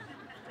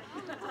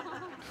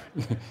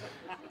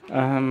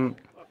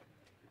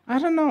 I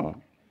don't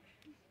know.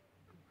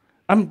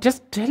 I'm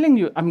just telling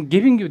you, I'm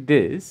giving you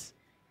this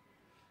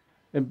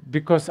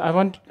because I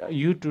want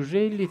you to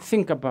really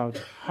think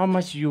about how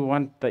much you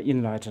want the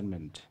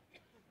enlightenment.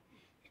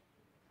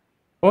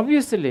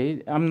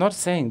 Obviously, I'm not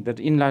saying that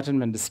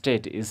enlightenment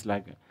state is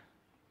like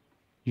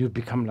you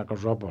become like a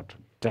robot.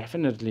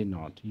 Definitely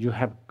not. You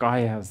have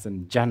kayas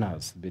and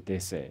janas, they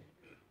say,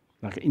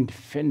 like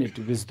infinite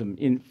wisdom,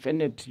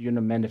 infinite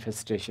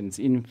manifestations,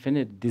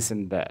 infinite this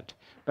and that.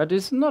 But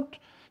it's not.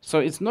 So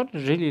it's not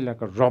really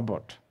like a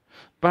robot.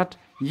 But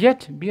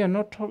yet we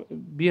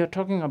are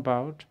talking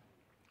about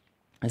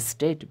a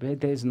state where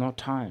there is no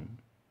time,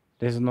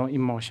 there is no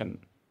emotion.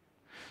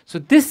 So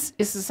this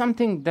is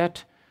something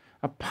that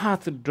a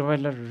path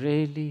dweller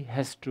really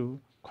has to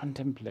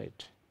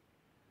contemplate.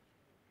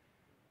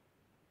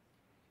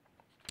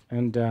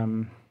 And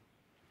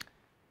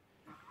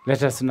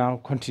let us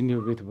now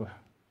continue with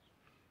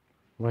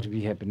what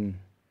we have been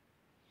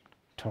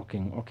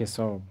talking. Okay,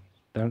 so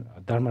the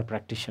Dharma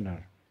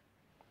practitioner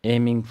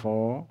aiming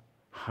for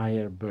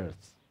higher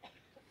birth.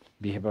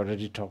 We have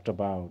already talked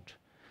about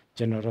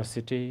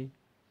generosity,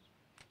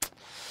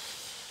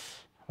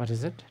 what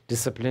is it?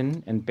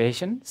 Discipline and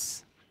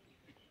patience.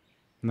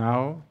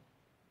 Now,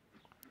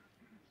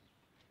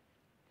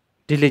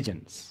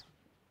 diligence.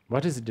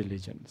 What is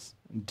diligence?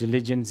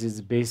 Diligence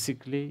is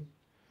basically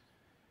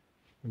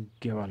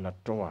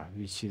Gevalatoa,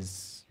 which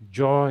is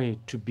joy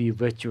to be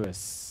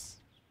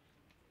virtuous.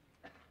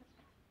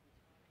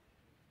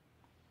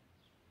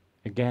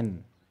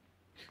 Again,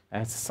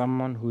 as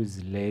someone who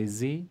is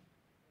lazy,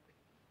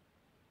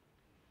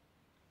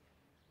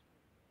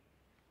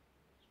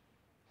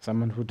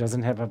 someone who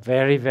doesn't have a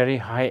very, very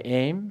high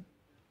aim,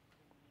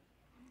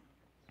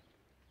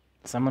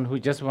 someone who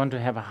just wants to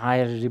have a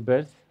higher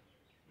rebirth,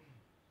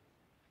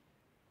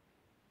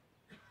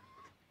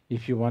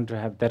 if you want to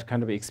have that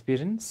kind of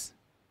experience,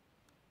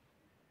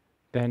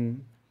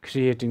 then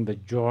creating the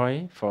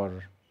joy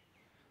for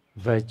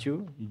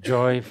virtue,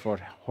 joy for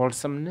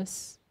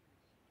wholesomeness,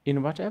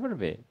 in whatever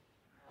way,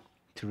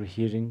 through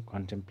hearing,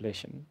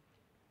 contemplation.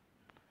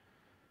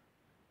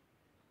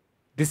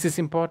 This is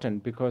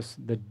important because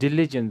the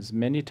diligence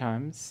many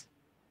times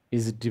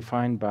is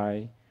defined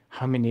by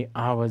how many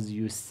hours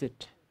you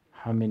sit,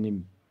 how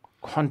many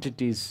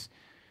quantities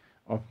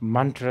of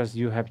mantras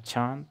you have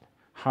chanted,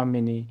 how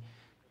many,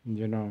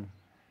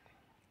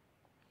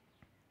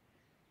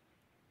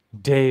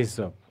 days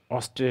of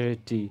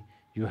austerity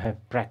you have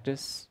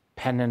practiced,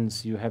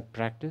 penance you have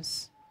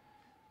practiced,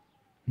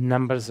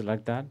 numbers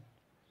like that.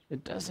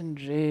 It doesn't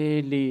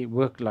really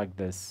work like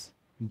this.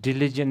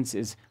 Diligence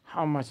is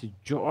how much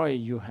joy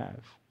you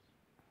have.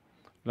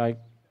 Like,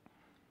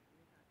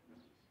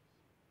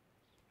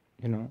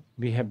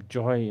 we have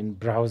joy in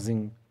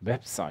browsing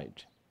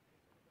website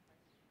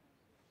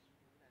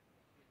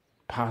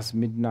past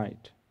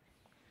midnight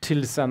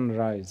till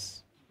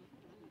sunrise,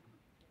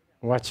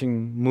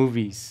 watching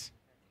movies,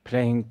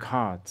 playing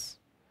cards,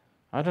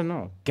 I don't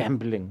know,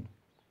 gambling,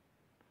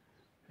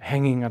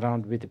 hanging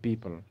around with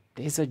people.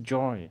 There's a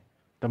joy.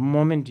 The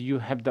moment you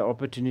have the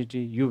opportunity,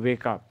 you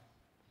wake up,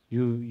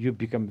 you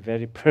become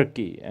very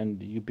perky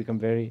and you become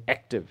very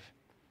active.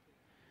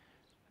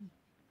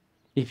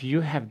 If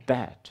you have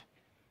that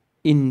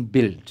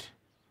inbuilt,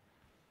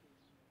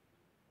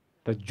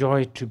 the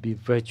joy to be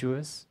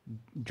virtuous,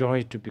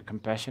 joy to be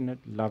compassionate,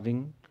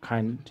 loving,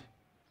 kind,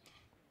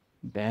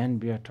 then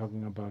we are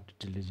talking about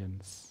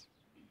diligence.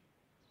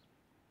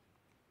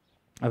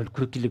 I will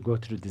quickly go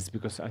through this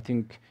because I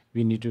think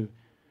we need to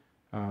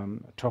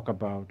talk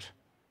about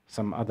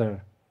some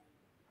other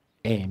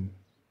aim.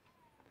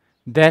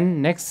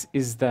 Then next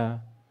is the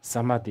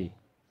samadhi.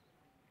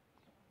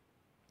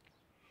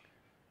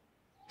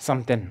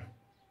 Something.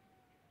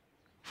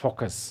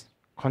 Focus,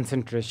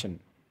 concentration.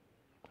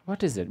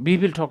 What is it? We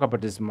will talk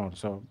about this more,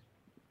 so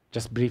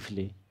just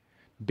briefly.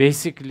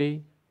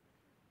 Basically,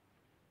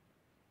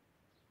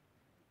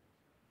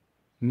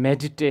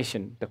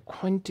 meditation, the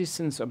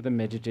quintessence of the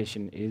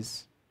meditation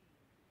is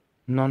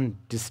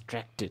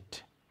non-distracted.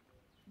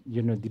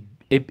 The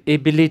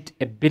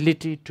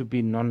ability to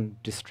be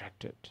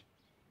non-distracted.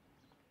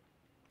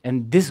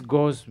 And this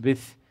goes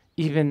with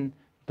even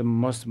the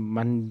most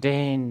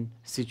mundane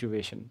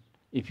situation.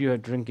 If you are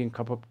drinking a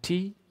cup of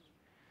tea,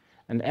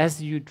 and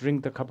as you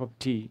drink the cup of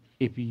tea,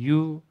 if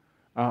you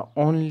are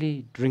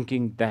only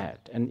drinking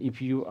that, and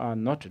if you are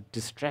not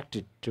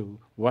distracted to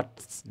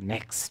what's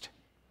next,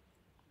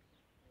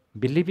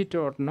 believe it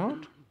or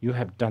not, you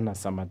have done a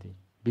samadhi.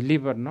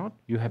 Believe or not,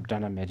 you have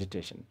done a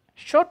meditation.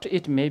 Short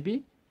it may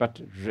be, but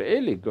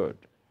really good.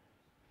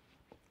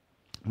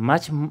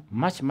 Much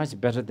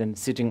better than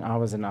sitting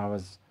hours and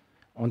hours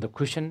on the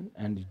cushion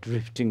and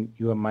drifting,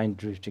 your mind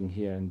drifting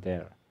here and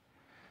there.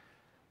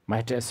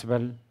 Might as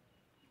well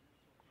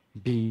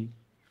be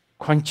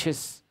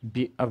conscious,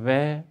 be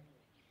aware,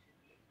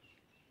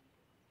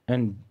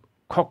 and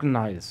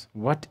cognize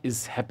what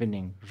is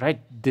happening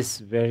right this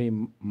very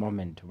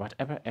moment.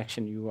 Whatever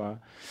action you are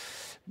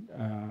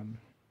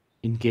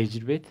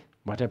engaged with,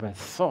 whatever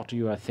thought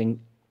you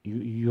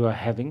are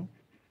having,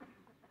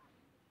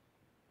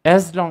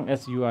 as long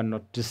as you are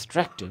not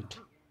distracted,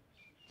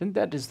 then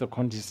that is the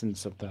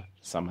consciousness of the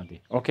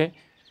samadhi. Okay?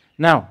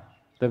 Now,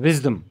 the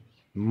wisdom,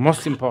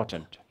 most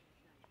important.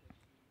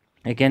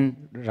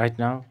 Again, right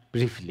now,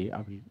 briefly, I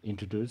will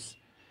introduce.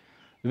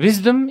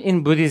 Wisdom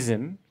in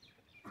Buddhism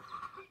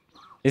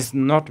is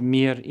not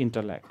mere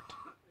intellect.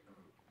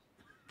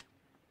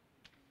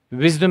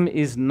 Wisdom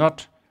is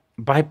not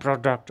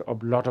byproduct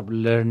of lot of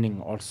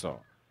learning also.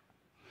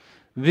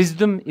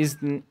 Wisdom is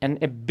an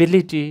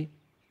ability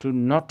to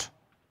not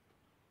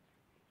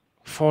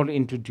fall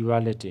into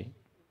duality.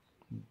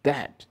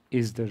 That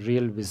is the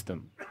real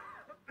wisdom.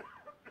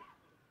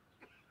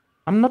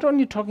 I'm not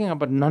only talking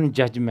about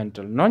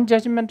non-judgmental.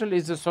 Non-judgmental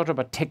is a sort of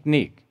a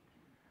technique,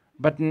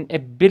 but an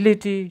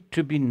ability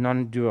to be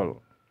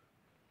non-dual.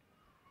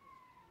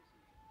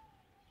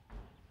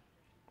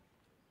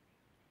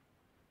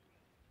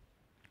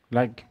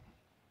 Like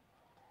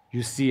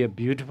you see a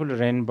beautiful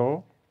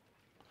rainbow,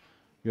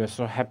 you are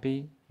so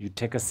happy, you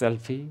take a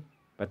selfie,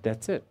 but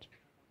that's it.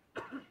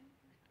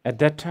 At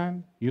that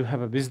time, you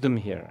have a wisdom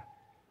here.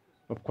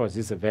 Of course,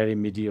 it's a very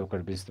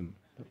mediocre wisdom.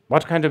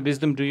 What kind of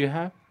wisdom do you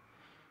have?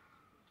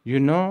 You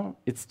know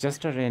it's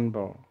just a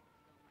rainbow.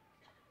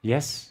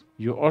 Yes,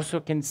 you also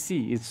can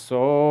see it's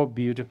so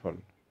beautiful.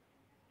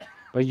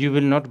 But you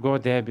will not go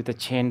there with a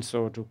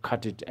chainsaw to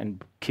cut it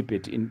and keep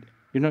it in.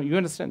 You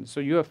understand? So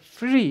you are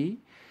free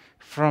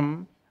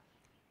from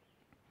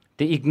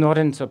the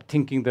ignorance of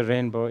thinking the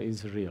rainbow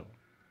is real.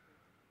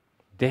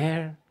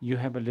 There you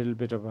have a little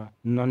bit of a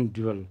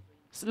non-dual.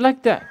 It's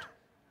like that.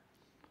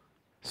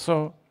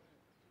 So,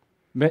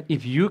 but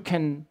if you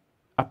can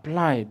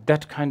apply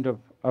that kind of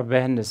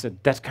awareness,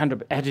 that kind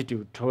of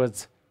attitude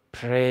towards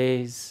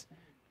praise,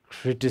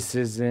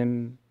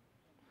 criticism,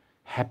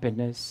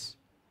 happiness,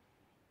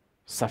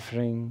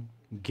 suffering,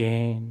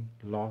 gain,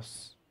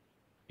 loss,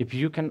 if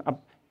you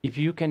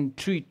can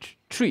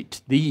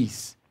treat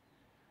these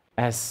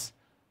as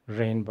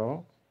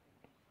rainbow,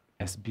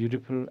 as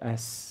beautiful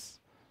as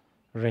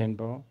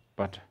rainbow,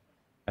 but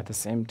at the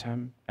same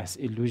time as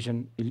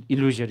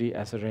illusory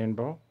as a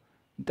rainbow,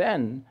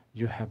 then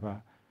you have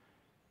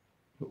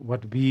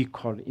what we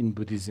call in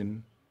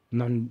Buddhism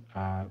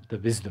the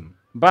wisdom.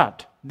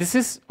 But this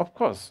is, of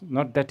course,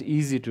 not that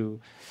easy to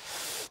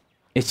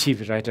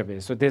achieve right away.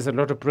 So there's a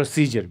lot of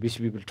procedure which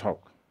we will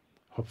talk,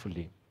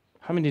 hopefully.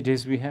 How many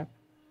days we have?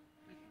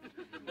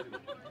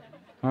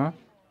 Huh?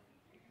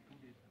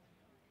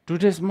 2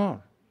 days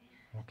more.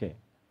 Okay.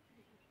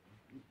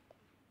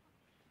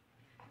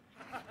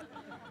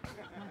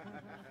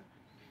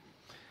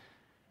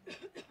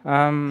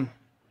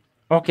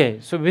 Okay,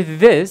 so with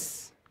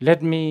this,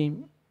 let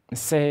me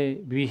say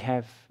we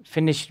have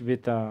finished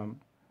with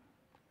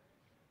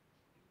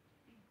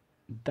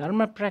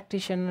Dharma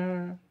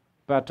practitioner,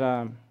 but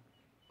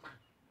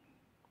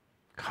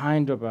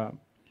kind of a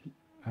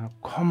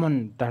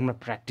common Dharma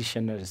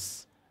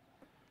practitioner's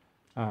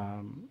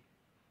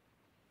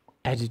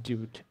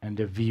attitude and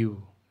a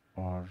view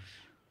or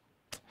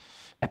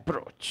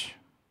approach.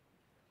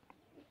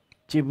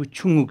 Jebu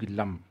chungu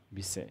lam,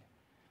 we say.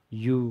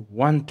 You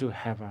want to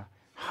have a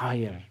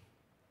higher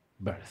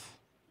birth.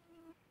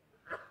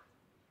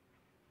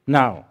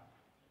 Now,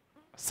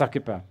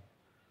 Sakipa,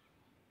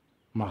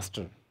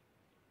 master,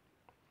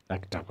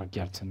 like Dapa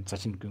Gyaltsen,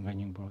 Sachin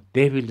Kunganyingbo,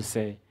 they will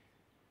say,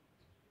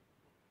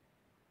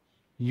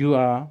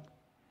 you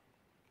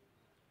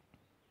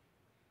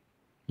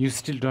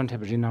still don't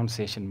have a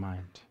renunciation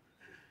mind.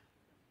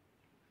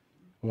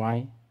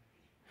 Why?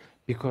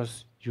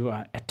 Because you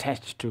are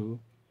attached to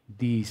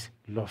these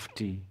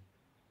lofty,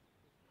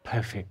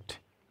 perfect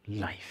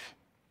life.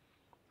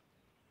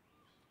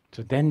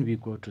 So then we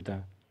go to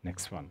the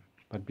next one.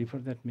 But before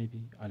that,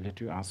 maybe I'll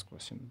let you ask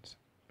questions.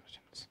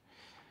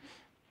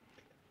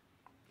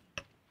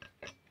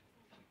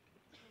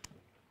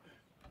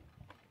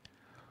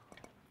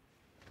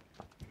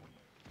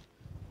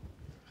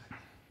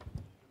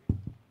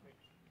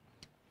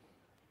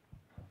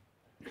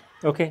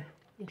 Okay,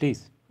 yes.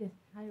 Please. Yes,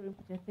 hi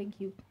Rinpoche, thank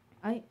you.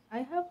 I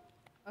have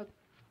a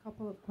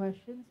couple of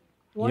questions.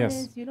 One Yes.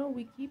 is,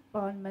 we keep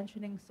on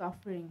mentioning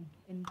suffering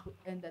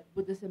and that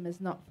Buddhism is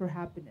not for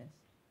happiness.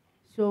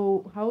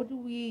 So how do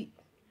we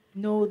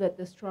know that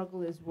the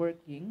struggle is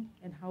working,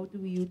 and how do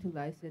we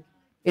utilize it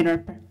in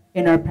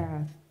our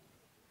path?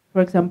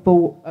 For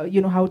example,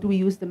 how do we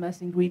use them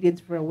as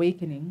ingredients for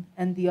awakening?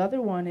 And the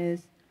other one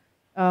is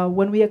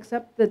when we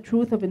accept the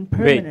truth of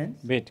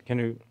impermanence. Wait. Can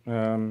you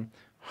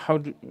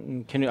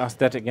can you ask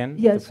that again?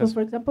 Yes. So,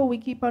 for example, we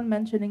keep on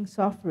mentioning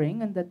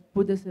suffering and that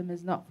Buddhism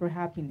is not for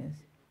happiness.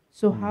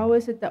 So, how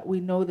is it that we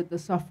know that the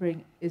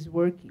suffering is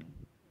working?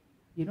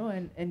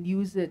 And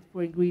use it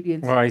for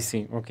ingredients. Oh, I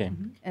see. Okay.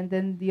 And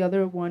then the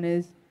other one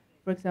is,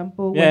 for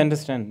example. Yeah, I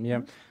understand.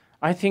 Yeah,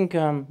 I think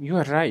you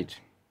are right.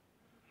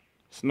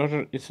 It's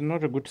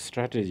not a good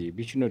strategy.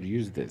 We should not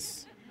use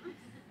this.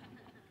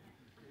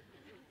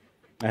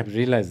 I've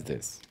realized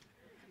this.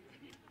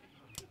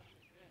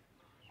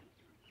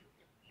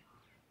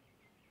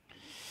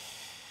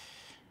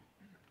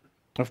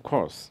 Of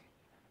course,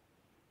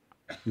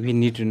 we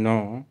need to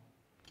know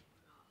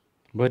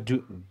what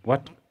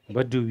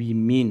do we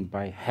mean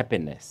by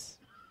happiness.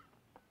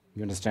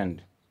 You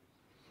understand?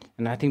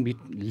 And I think we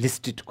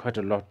listed quite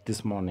a lot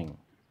this morning.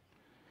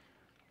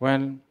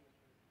 Well,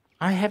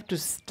 I have to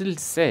still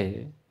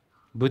say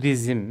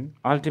Buddhism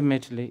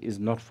ultimately is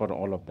not for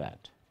all of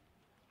that.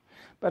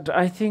 But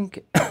I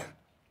think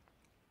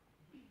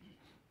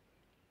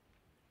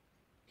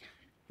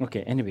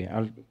okay, anyway,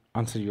 I'll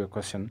answer your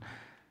question.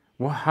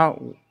 Well,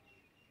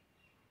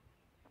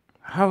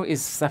 how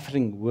is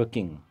suffering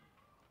working?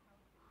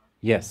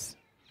 Yes.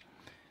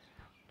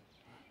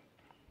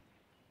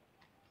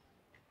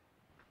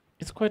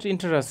 It's quite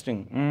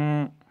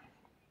interesting.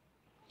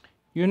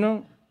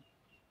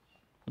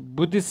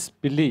 Buddhists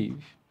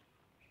believe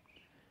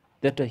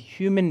that the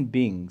human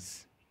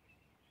beings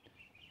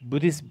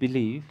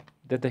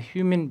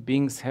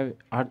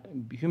are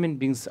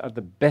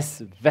the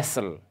best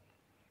vessel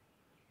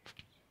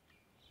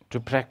to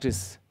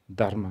practice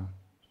Dharma.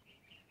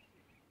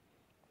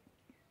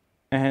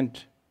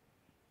 And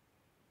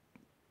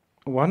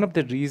one of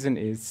the reason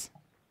is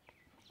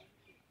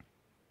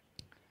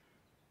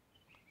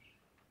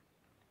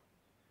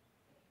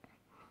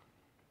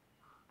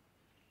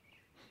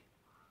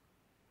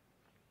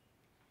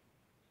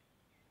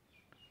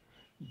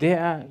they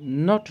are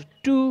not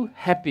too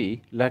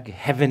happy like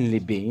heavenly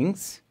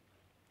beings.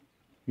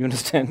 You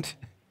understand?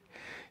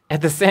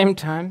 At the same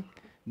time,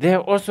 they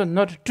are also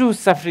not too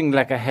suffering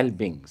like a hell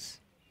beings.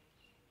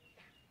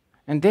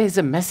 And there is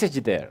a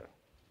message there.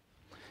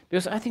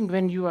 Because I think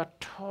when you are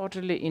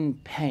totally in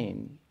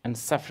pain and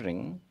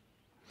suffering,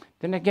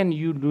 then again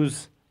you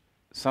lose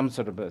some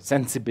sort of a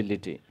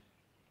sensibility.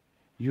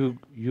 You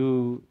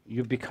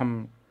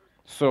become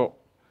so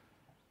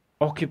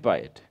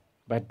occupied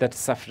by that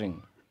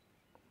suffering.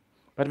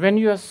 But when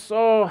you are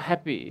so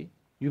happy,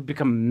 you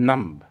become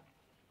numb.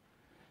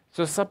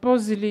 So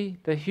supposedly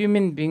the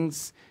human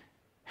beings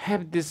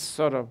have this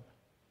sort of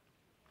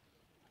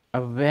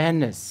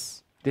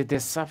awareness that they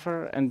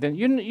suffer, and then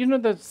you know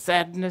the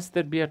sadness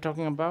that we are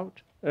talking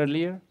about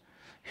earlier?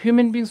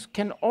 Human beings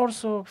can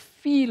also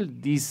feel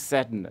this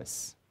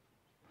sadness.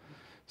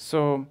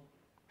 So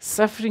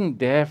suffering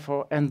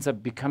therefore ends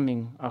up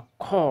becoming a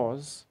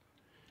cause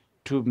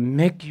to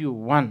make you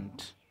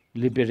want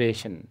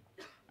liberation.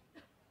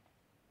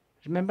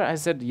 Remember I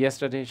said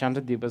yesterday,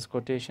 Shantadeva's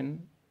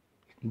quotation,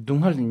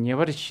 Dungal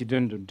never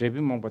shidundu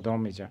Devi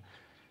Mobadomeja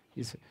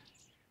is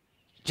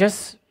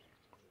just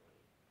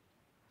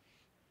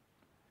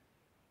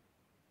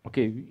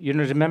okay,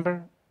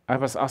 remember I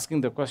was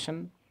asking the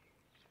question,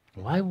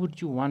 why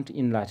would you want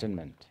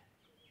enlightenment?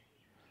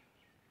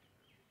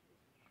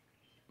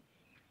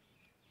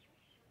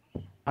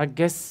 I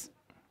guess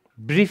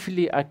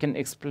briefly I can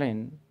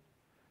explain,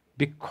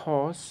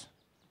 because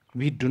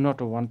we do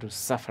not want to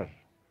suffer.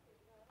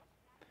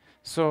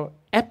 So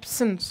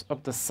absence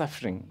of the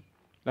suffering,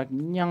 like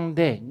nyang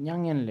de,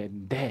 nyangyen le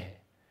de,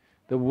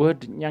 the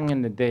word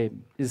nyangyen le de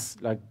is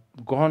like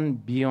gone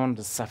beyond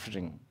the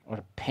suffering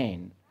or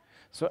pain.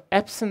 So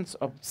absence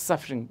of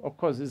suffering, of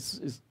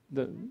course,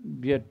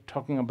 we are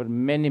talking about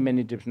many,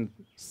 many different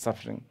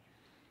suffering.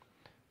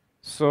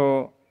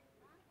 So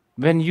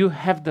when you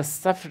have the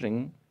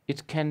suffering,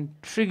 it can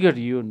trigger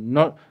you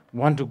not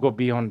want to go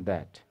beyond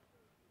that.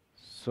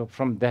 So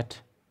from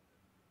that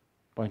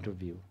point of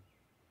view.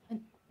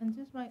 And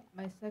just my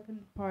second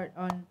part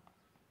on,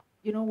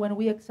 when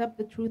we accept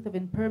the truth of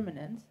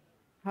impermanence,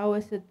 how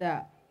is it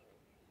that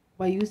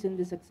by using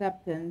this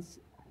acceptance,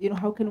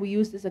 how can we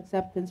use this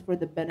acceptance for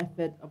the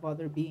benefit of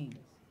other beings?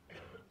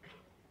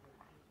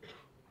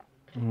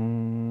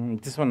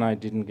 This one I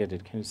didn't get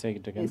it. Can you say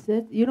it again? Is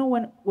it,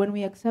 when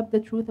we accept the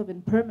truth of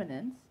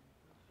impermanence,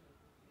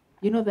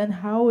 then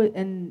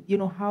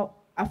how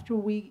after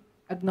we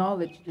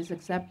acknowledge this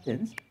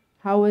acceptance,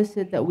 how is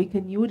it that we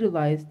can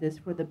utilize this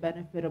for the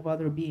benefit of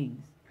other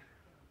beings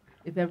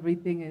if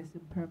everything is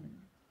impermanent?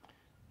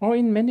 Oh,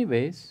 in many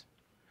ways.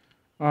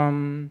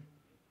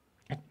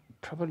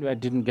 Probably I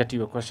didn't get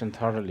your question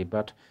thoroughly,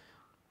 but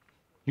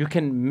you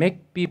can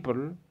make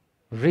people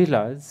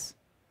realize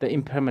the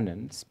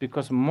impermanence,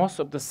 because most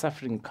of the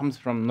suffering comes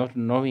from not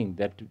knowing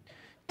that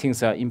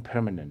things are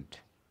impermanent.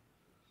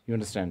 You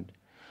understand?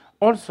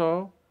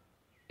 also,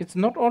 it's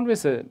not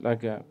always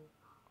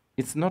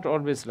it's not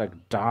always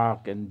like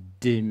dark and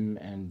dim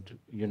and,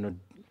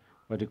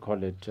 what do you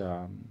call it,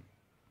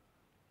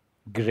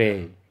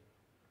 gray.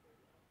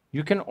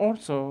 You can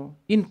also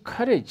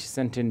encourage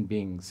sentient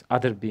beings,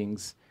 other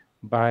beings,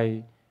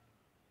 by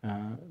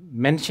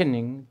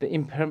mentioning the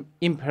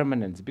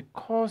impermanence.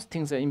 Because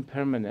things are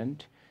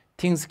impermanent,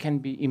 things can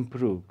be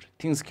improved,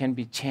 things can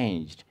be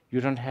changed.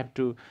 You don't have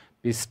to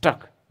be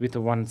stuck with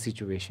one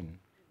situation.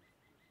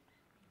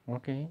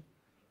 Okay?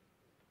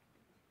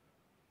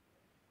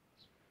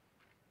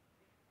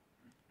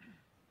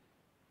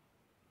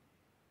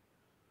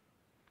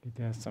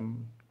 There's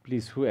some,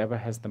 please, whoever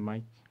has the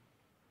mic.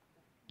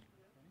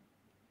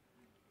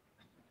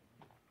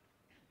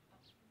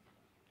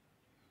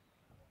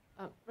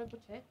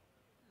 Rinpoche,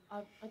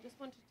 I just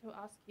wanted to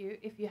ask you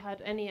if you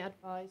had any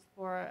advice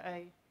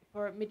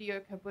for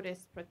mediocre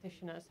Buddhist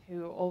practitioners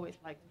who always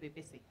like to be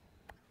busy.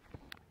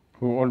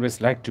 Who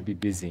always like to be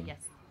busy.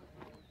 Yes.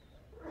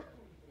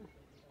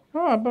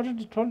 Oh, I've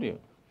already told you.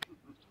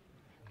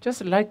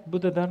 Just like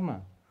Buddha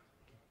Dharma.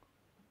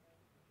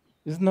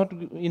 Is not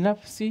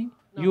enough? See?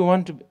 No. You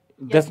want to...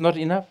 That's not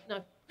enough?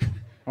 No.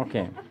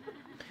 Okay.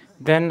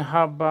 Then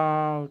how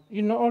about,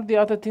 all the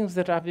other things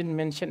that I've been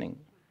mentioning?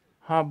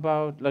 How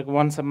about like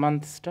once a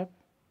month stuff?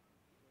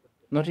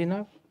 Not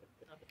enough?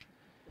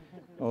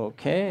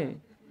 Okay.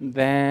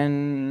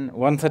 Then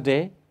once a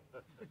day?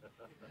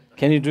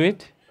 Can you do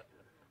it?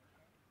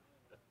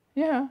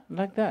 Yeah,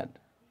 like that.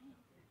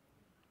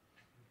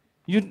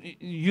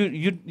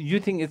 You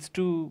think it's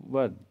too,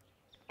 what,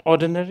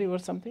 ordinary or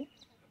something?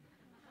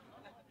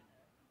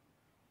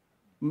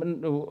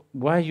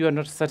 Why you are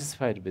not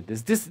satisfied with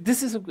this?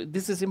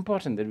 This is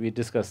important that we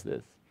discuss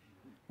this.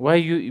 Why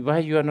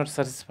you are not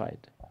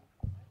satisfied?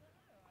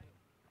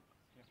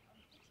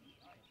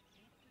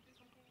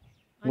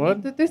 I What?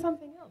 need to do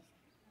something else.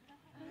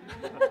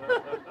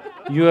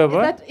 You are Is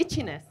what? that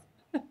itchiness?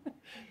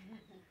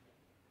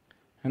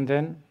 And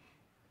then,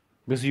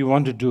 because you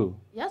want to do.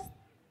 Yes.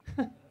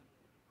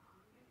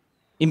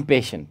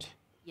 Impatient.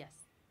 Yes.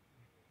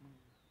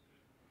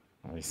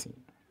 I see.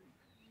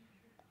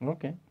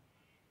 Okay.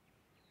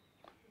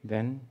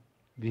 Then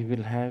we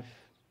will have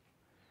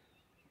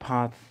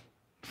path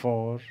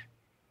for,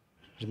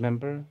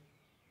 remember,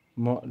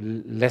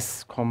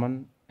 less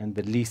common and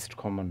the least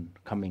common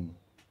coming.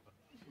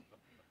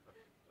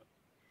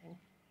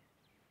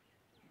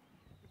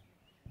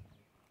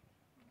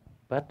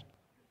 But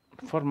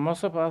for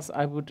most of us,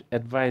 I would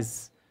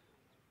advise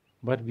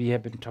what we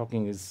have been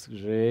talking is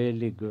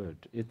really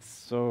good. It's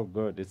so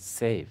good. It's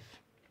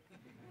safe.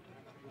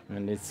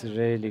 And it's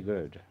really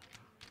good.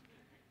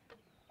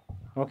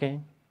 Okay.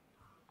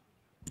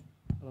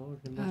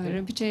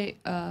 Rinpoche,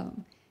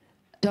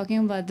 talking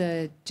about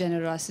the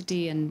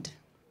generosity and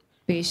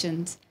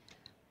patience,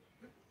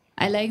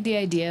 I like the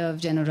idea of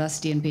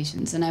generosity and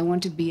patience, and I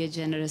want to be a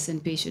generous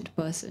and patient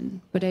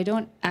person, but I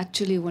don't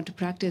actually want to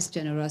practice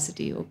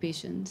generosity or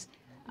patience.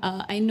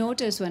 I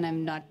notice when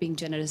I'm not being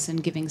generous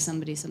and giving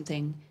somebody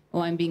something,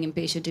 or I'm being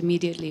impatient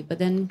immediately, but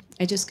then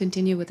I just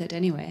continue with it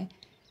anyway.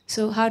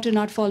 So how to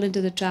not fall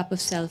into the trap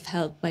of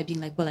self-help by being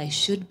like, well, I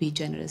should be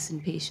generous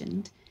and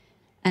patient,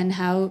 and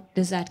how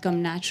does that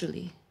come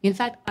naturally? In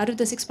fact, out of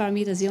the 6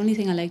 paramitas, the only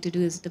thing I like to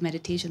do is the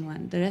meditation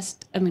one. The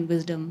rest,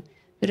 wisdom.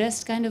 The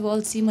rest kind of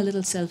all seem a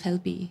little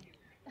self-helpy.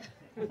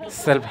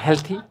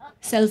 Self-healthy?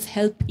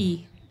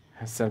 Self-helpy.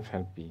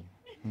 Self-helpy.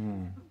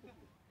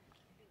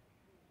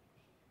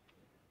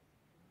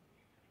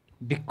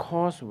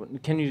 Because,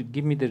 can you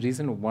give me the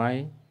reason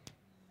why?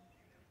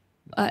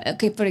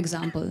 Okay, for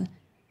example,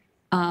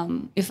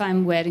 if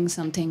I'm wearing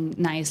something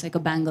nice, like a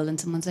bangle, and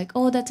someone's like,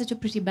 oh, that's such a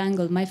pretty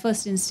bangle, my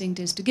first instinct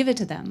is to give it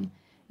to them.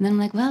 And then I'm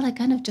like, well, I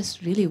kind of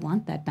just really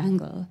want that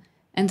bangle.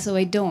 And so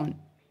I don't.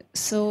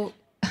 So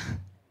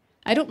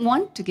I don't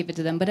want to give it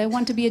to them, but I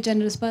want to be a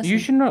generous person. You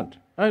should not.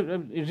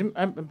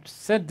 I've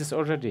said this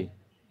already.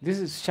 This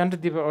is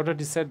Shantadeva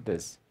already said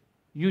this.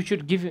 You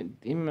should give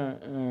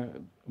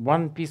him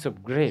one piece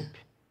of grape.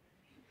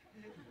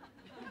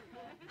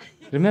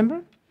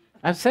 Remember?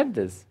 I've said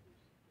this.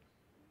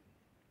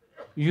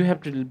 You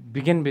have to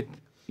begin with,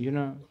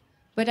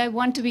 But I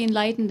want to be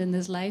enlightened in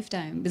this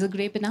lifetime. Is a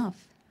grape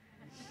enough?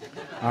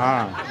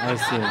 I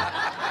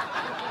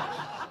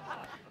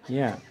see.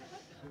 Yeah.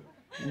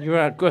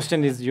 Your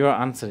question is your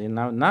answer.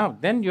 Now,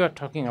 then you are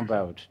talking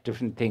about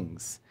different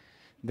things.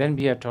 Then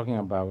we are talking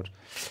about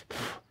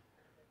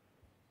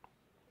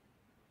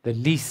the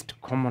least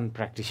common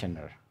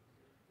practitioner.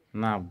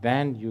 Now,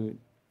 then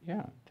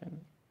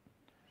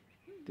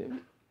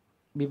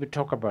we will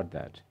talk about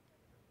that.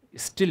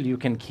 Still, you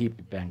can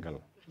keep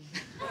bangle.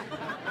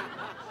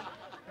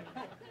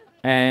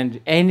 And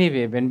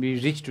anyway, when we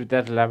reach to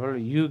that level,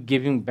 you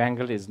giving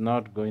bangle is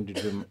not going to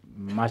do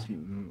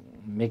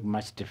make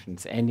much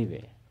difference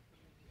anyway,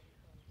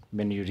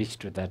 when you reach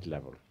to that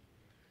level.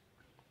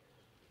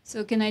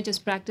 So can I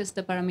just practice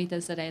the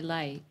paramitas that I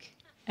like,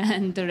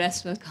 and the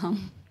rest will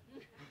come?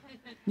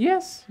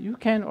 Yes, you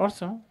can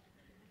also.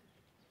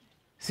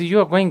 See, you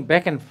are going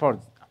back and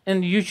forth.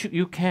 And you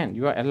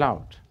are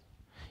allowed.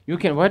 You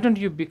can. Why don't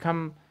you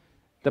become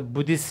the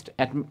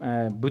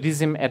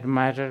Buddhism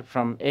admirer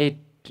from 8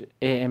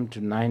 a.m.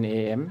 to 9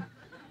 a.m.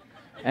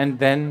 and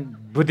then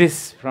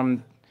Buddhist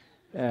from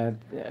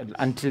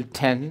until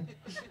 10,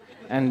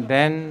 and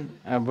then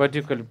what do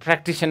you call it,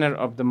 practitioner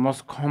of the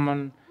most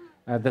common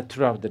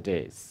throughout the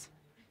days.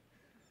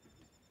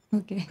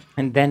 Okay.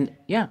 And then,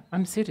 yeah,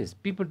 I'm serious.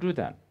 People do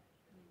that.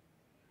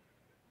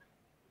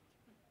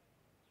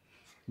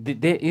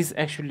 There is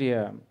actually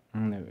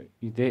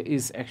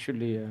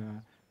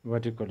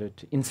what do you call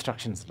it,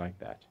 instructions like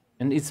that,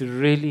 and it's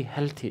really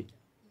healthy.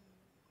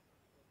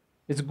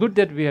 It's good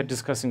that we are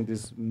discussing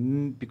this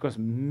because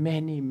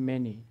many,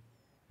 and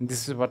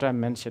this is what I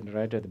mentioned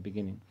right at the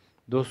beginning.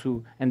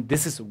 And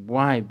this is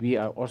why we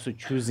are also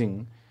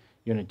choosing,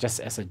 just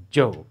as a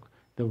joke,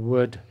 the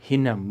word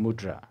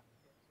Hinamudra.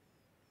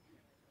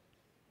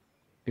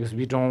 Because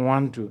we don't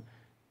want to,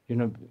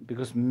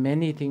 because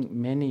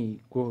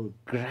many go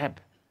grab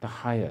the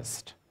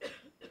highest,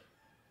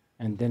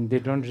 and then they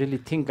don't really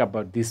think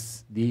about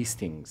these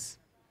things.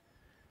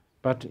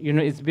 But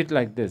it's a bit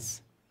like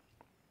this.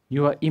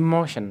 Your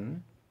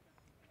emotion,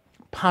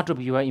 part of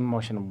your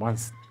emotion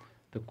wants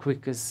the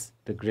quickest,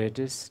 the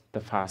greatest, the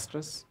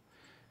fastest,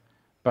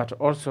 but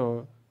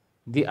also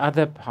the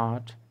other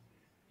part,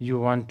 you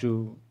want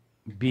to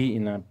be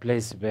in a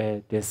place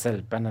where they sell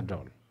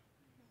Panadol.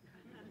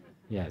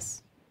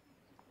 Yes.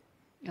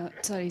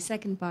 Sorry,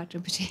 second part,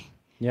 Rinpoche.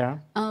 Yeah.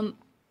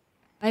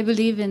 I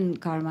believe in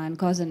karma and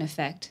cause and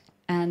effect.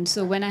 And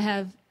so when I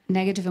have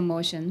negative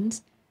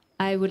emotions,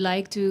 I would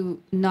like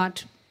to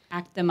not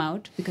act them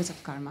out because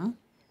of karma.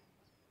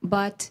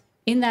 But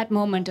in that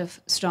moment of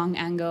strong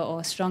anger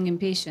or strong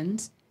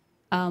impatience,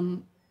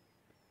 I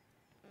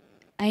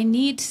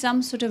need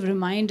some sort of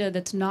reminder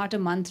that's not a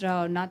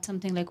mantra or not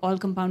something like all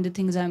compounded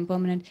things are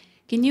impermanent.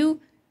 Can you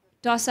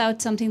toss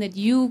out something that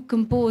you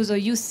compose or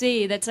you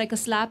say that's like a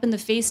slap in the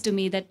face to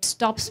me that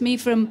stops me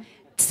from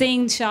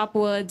saying sharp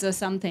words or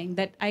something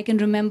that I can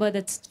remember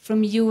that's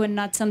from you and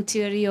not some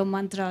theory or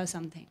mantra or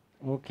something?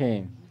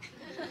 Okay.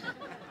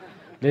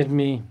 Let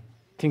me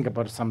think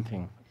about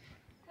something.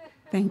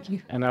 Thank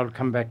you. And I'll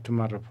come back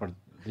tomorrow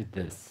with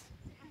this.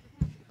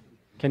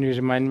 Can you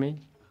remind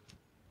me?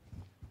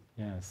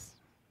 Yes.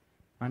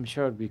 I'm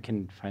sure we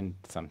can find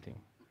something.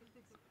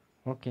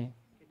 Okay.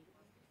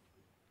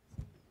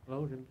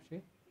 Hello,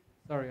 Rinpoche.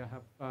 Sorry, I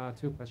have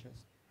two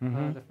questions.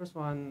 Mm-hmm. The first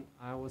one,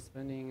 I was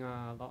spending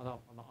a lot of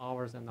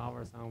hours and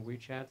hours on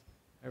WeChat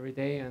every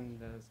day, and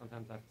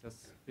sometimes I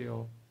just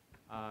feel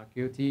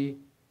guilty,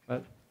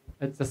 but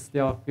I just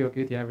still feel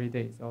guilty every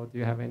day. So do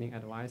you have any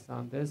advice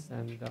on this?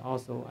 And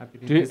also, I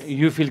believe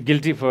You feel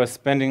guilty for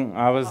spending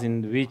hours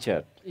in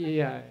WeChat?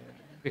 Yeah,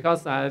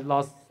 because I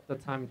lost the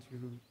time to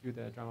do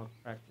the drama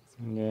practice.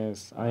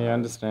 Yes, I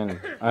understand.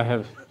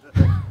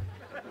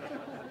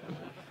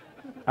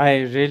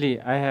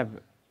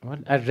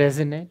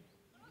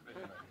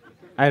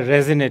 I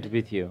resonate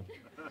with you.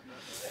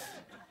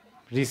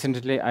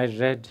 Recently, I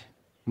read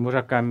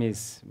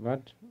Murakami's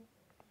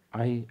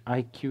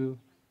IQ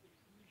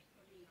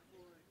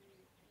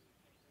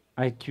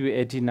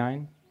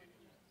 89,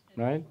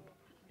 right?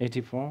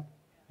 84,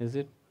 is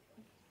it?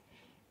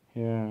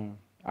 Yeah.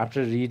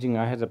 After reading,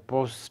 I had a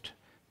post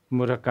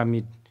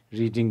Murakami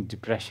reading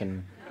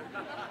depression.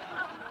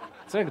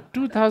 It's like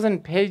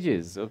 2,000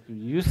 pages of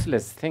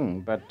useless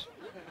thing, but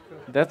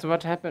that's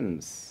what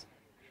happens.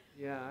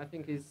 Yeah, I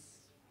think it's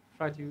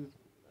try to.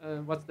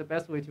 What's the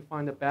best way to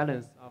find a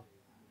balance of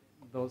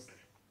those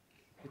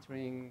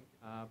between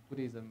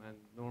Buddhism and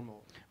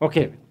normal?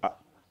 Okay,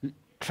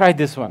 try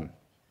this one.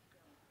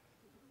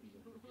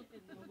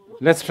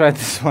 Let's try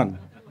this one.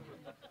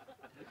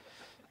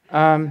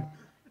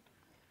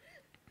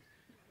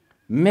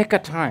 Make a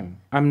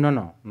time. No,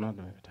 not make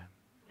a time.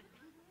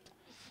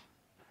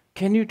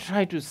 Can you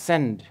try to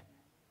send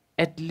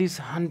at least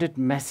 100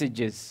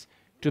 messages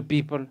to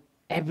people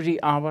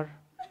every hour?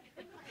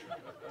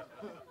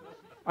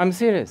 I'm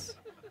serious.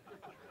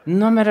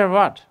 No matter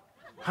what.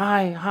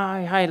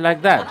 Hi,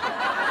 like that.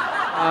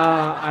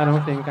 I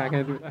don't think I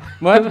can do that.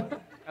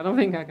 What? I don't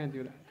think I can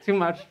do that. Too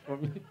much for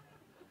me.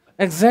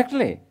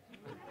 Exactly.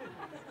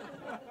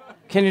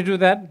 Can you do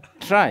that?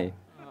 Try.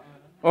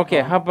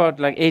 Okay, how about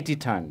like 80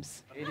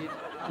 times?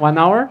 1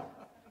 hour?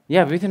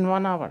 Yeah, within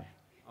 1 hour.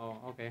 Oh,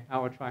 okay. I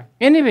will try.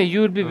 Anyway,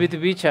 you will be with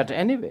WeChat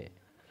anyway.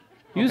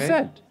 You Okay.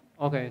 said.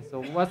 Okay,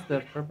 so what's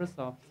the purpose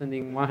of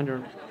sending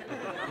 100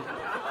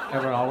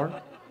 every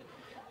hour?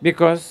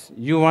 Because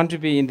you want to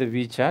be in the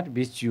WeChat,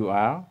 which you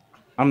are.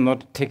 I'm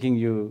not taking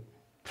you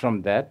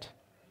from that.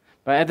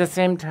 But at the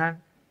same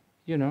time,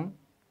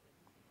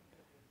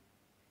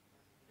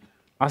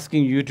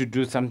 asking you to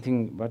do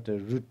something but a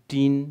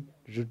routine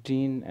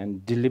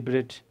and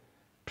deliberate,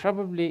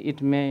 probably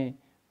it may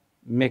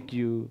make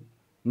you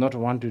not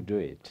want to do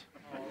it.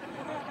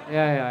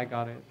 Yeah, I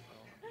got it.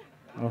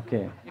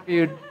 Okay. If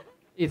you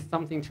eat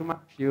something too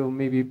much, you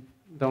maybe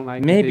don't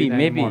like Maybe. it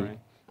anymore, right?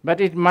 But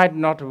it might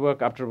not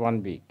work after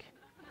 1 week.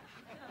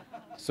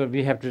 So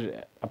we have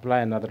to apply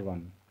another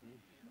one.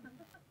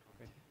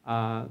 Okay.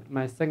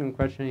 My second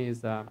question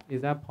is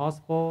that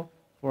possible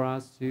for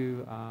us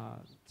to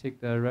take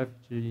the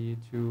refuge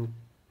to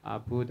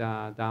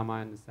Buddha, Dharma,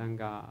 and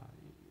Sangha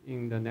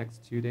in the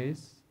next 2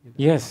 days?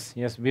 Yes,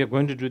 yes, we are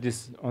going to do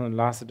this on the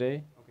last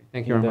day. Okay,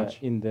 thank you very much.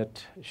 In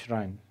that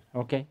shrine.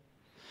 Okay.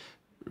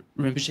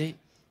 Rinpoche,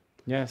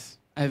 Yes.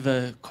 I have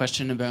a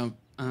question about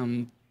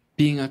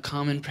being a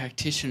common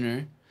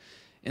practitioner.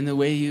 In the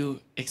way you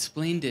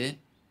explained it,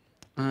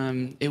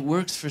 it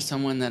works for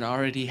someone that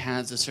already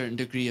has a certain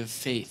degree of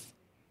faith.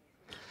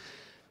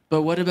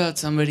 But what about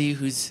somebody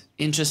who's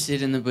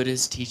interested in the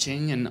Buddha's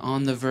teaching and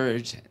on the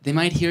verge? They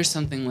might hear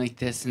something like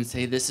this and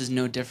say, this is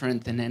no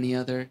different than any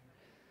other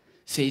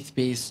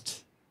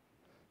faith-based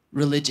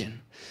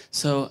religion.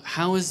 So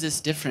how is this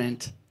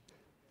different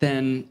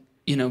than,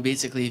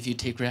 basically if you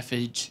take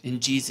refuge in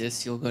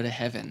Jesus, you'll go to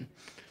heaven?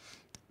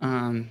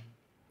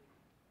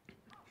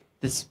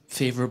 This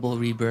favorable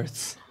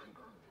rebirth.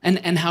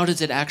 And how does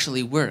it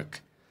actually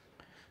work?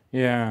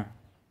 Yeah,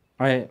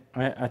 I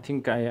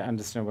think I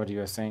understand what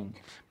you are saying.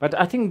 But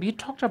I think we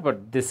talked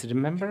about this,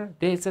 remember?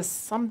 There is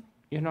some,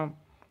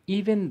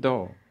 even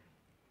though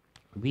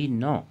we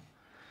know,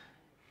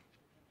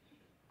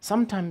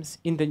 sometimes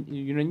in the,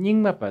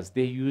 Nyingmapas,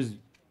 they use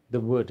the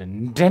word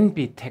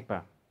Drenpi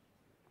Thekpa.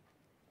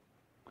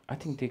 I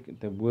think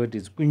the word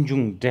is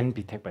Kunjung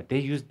Drenpi Thekpa. They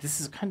use, this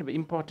is kind of an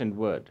important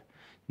word.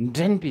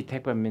 Drenpi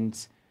Thekpa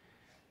means,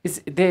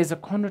 there is a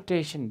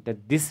connotation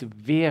that this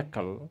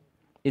vehicle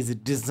is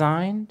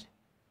designed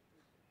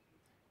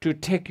to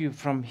take you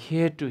from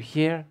here to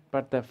here,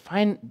 but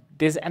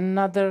there's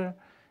another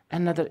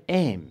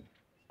aim.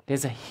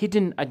 There's a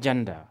hidden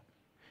agenda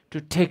to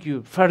take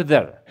you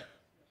further.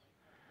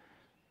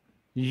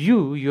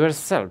 You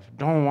yourself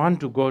don't want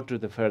to go to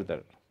the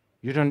further.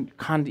 You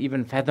can't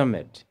even fathom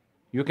it.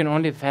 You can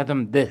only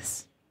fathom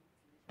this,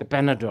 the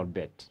Panadol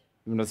bit.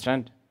 You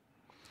understand?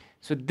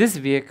 So this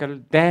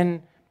vehicle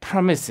then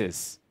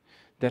promises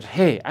that,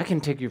 hey, I can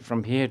take you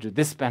from here to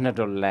this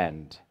Panadol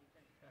land.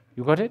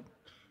 You got it?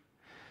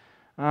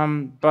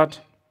 But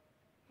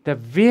the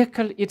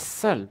vehicle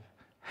itself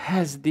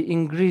has the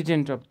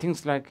ingredient of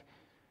things like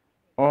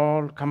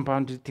all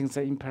compounded things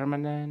are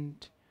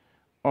impermanent,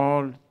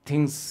 all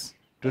things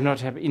do not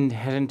have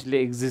inherently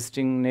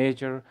existing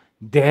nature,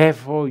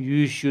 therefore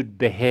you should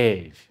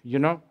behave,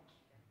 that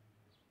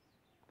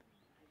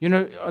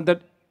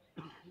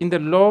in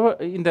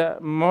the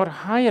more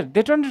higher,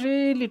 they don't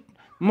really,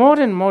 more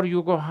and more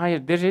you go higher,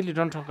 they really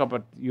don't talk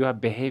about your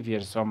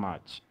behavior so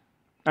much.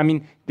 I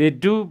mean, they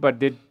do, but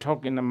they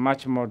talk in a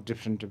much more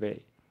different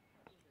way.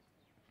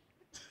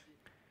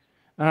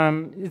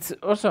 It's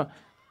also,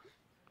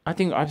 I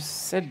think I've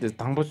said this,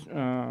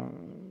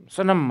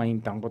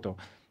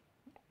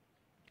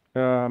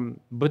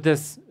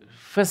 Buddha's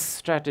first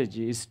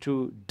strategy is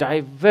to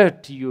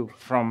divert you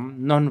from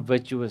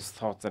non-virtuous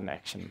thoughts and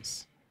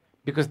actions,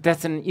 because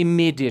that's an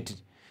immediate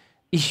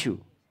issue.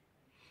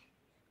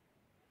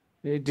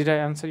 Did I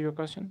answer your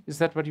question? Is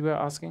that what you were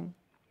asking?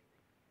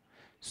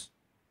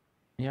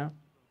 Yeah?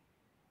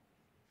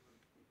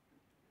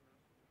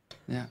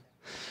 Yeah.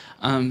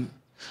 I'm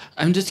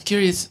just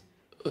curious,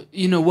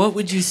 what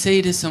would you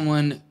say to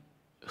someone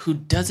who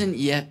doesn't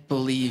yet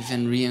believe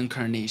in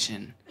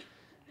reincarnation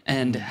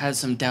and has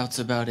some doubts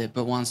about it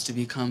but wants to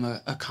become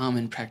a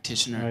common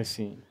practitioner? I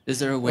see. Is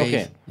there a way?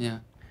 Okay. Yeah.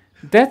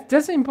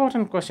 That's an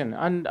important question,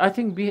 and I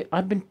think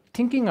I've been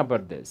thinking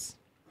about this.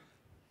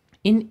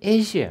 In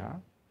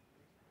Asia,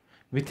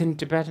 within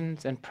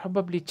Tibetans and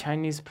probably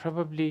Chinese,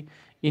 probably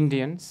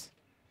Indians,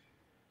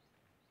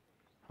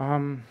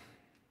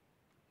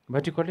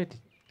 what do you call it?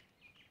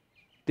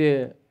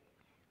 The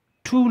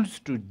tools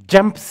to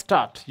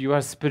jumpstart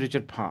your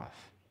spiritual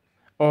path,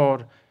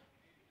 or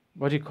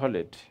what do you call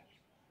it?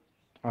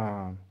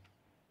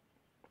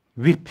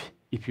 Whip,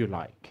 if you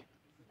like.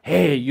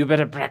 Hey, you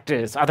better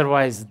practice,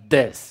 otherwise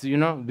this,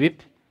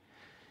 whip.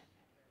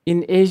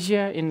 In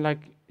Asia, in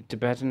like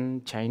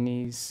Tibetan,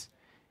 Chinese,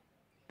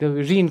 the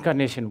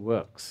reincarnation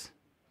works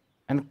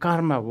and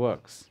karma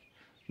works.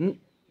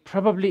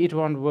 Probably it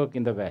won't work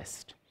in the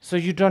West. So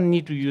you don't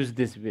need to use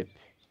this whip.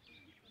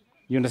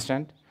 You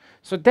understand?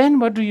 So then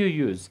what do you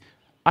use?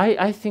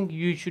 I think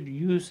you should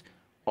use,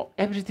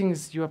 everything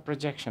is your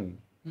projection.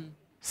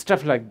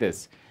 Stuff like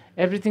this.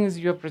 Everything is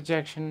your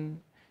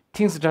projection.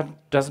 Things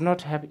that does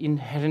not have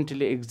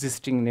inherently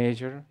existing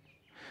nature.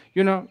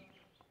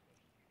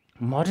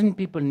 Modern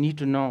people need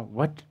to know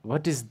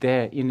what is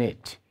there in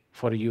it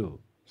for you.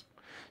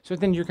 So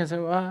then you can say,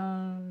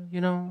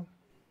 well,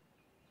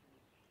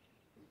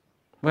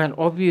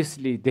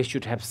 obviously they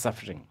should have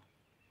suffering.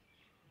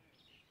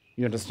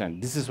 You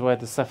understand? This is why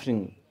the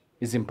suffering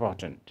is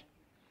important.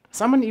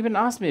 Someone even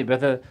asked me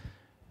whether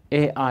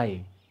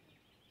AI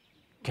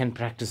can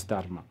practice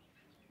Dharma.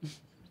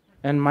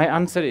 And my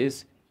answer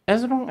is,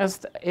 as long as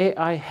the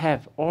AI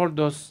have all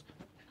those,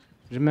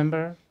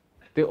 remember,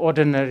 the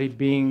ordinary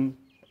being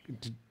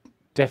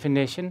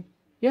definition,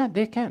 yeah,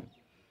 they can.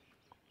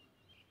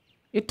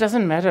 It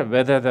doesn't matter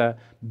whether the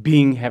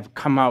being have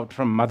come out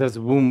from mother's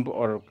womb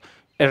or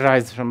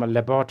arise from a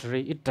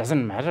laboratory. It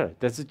doesn't matter.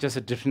 That's just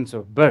a difference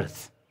of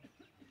birth.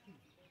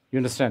 You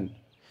understand?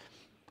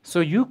 So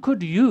you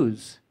could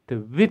use the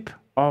whip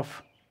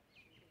of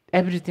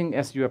everything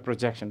as your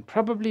projection.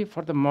 Probably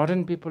for the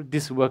modern people,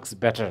 this works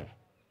better.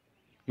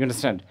 You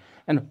understand?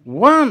 And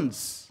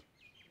once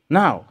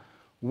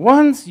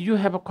you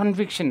have a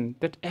conviction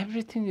that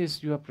everything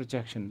is your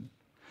projection,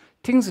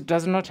 things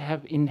does not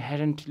have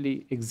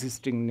inherently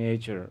existing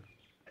nature,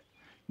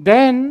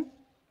 then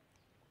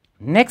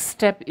next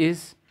step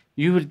is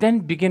you will then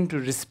begin to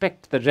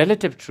respect the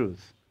relative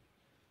truth.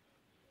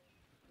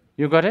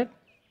 You got it?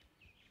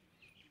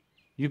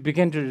 You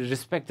begin to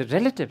respect the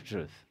relative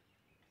truth.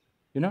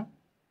 You know?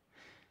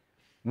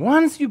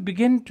 Once you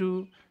begin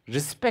to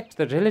respect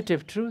the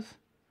relative truth,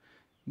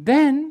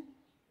 then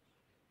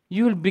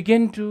you will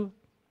begin to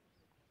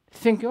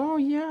think, oh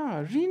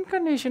yeah,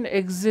 reincarnation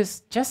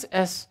exists just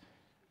as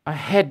a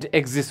head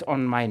exists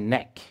on my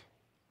neck.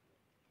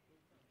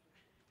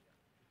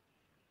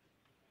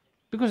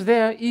 Because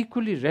they are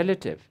equally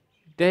relative.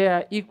 They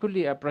are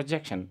equally a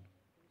projection.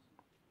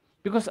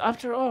 Because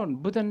after all,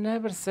 Buddha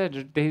never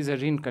said there is a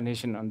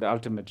reincarnation on the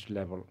ultimate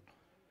level.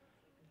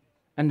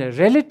 And a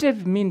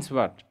relative means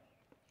what?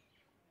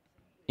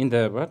 In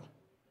the what?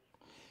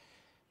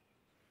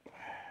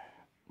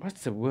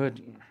 What's the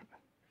word?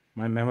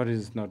 My memory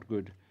is not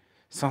good.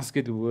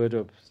 Sanskrit word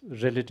of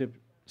relative,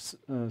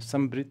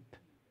 sambrit,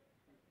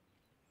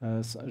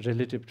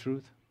 relative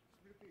truth.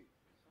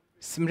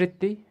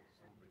 Smriti,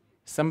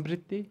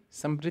 sambriti,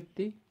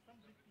 sambriti,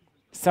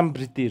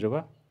 sambriti,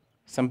 rava.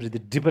 Sambriti,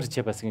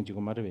 dibarcheba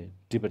singing marve,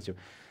 dibarcheba.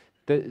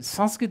 The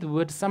Sanskrit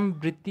word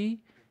sambriti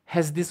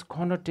has this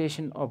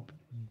connotation of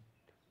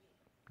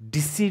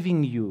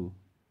deceiving you,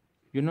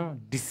 you know,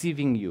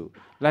 deceiving you,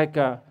 like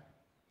a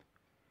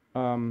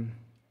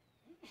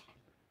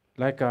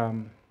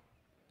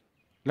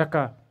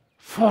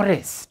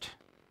forest.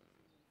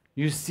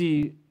 You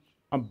see,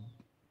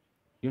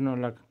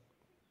 like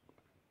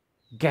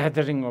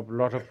gathering of a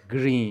lot of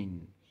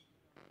green.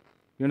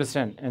 You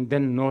understand? And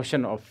then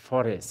notion of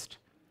forest.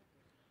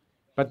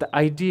 But the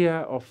idea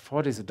of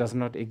forest does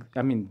not,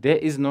 there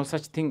is no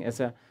such thing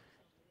as a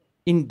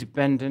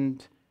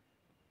independent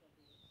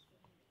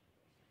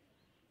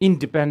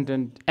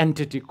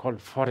entity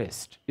called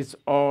forest. It's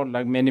all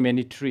like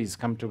many trees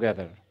come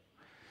together.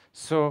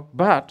 So,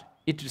 but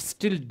it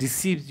still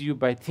deceives you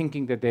by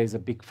thinking that there is a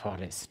big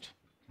forest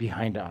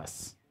behind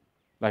us,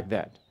 like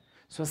that.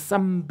 So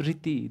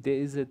sambriti, there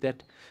is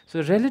that.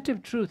 So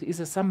relative truth is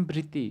a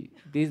sambriti.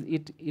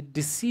 It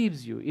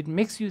deceives you. It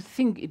makes you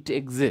think it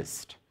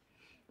exists.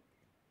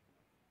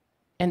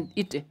 And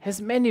it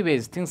has many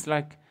ways, things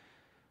like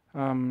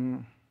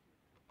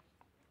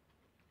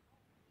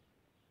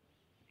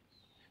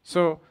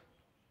so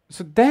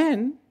for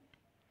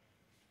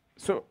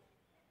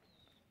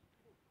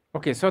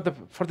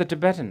the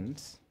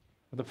Tibetans,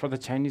 for the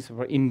Chinese,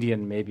 for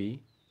Indian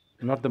maybe,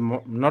 not the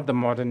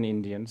modern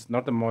Indians,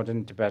 not the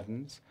modern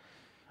Tibetans,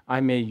 I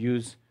may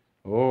use,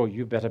 oh,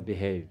 you better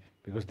behave,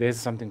 because there's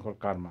something called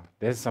karma,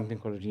 there's something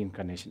called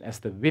reincarnation, as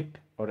the whip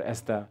or as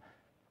the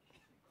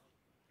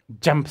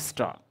jump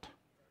start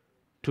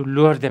to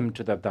lure them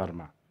to the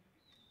Dharma.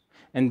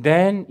 And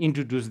then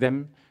introduce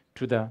them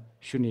to the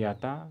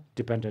Shunyata,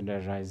 dependent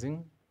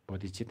arising,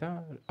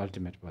 bodhicitta,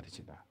 ultimate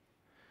bodhicitta.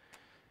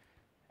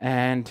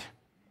 And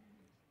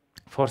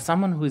for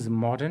someone who is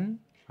modern,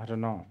 I don't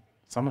know,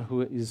 someone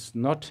who is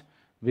not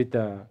with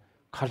the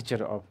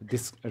culture of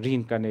this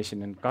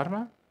reincarnation and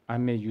karma, I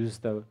may use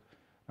the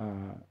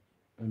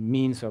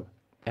means of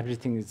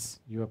everything is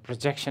your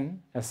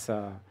projection as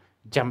a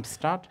jump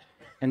start,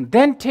 and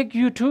then take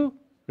you to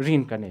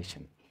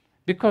reincarnation.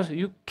 Because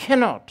you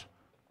cannot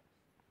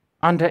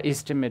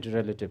underestimate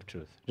relative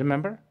truth.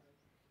 Remember?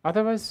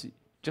 Otherwise,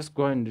 just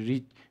go and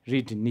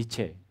read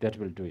Nietzsche. That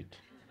will do it.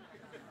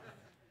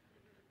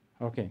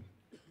 Okay.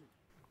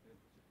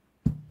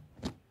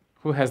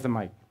 Who has the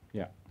mic?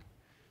 Yeah.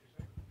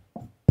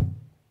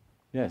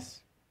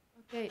 Yes.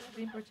 Okay,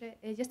 Rinpoche,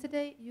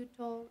 yesterday you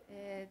told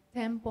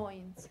 10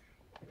 points.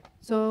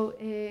 So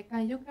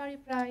can you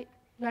clarify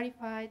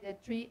the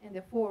 3 and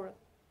the 4?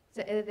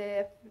 So,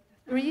 the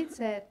 3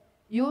 said,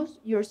 use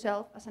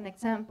yourself as an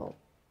example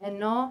and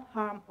not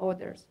harm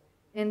others.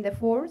 And the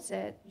 4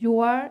 said, you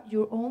are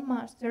your own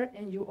master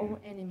and your own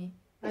enemy.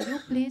 Can you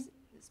please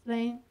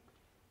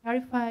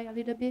clarify a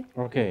little bit?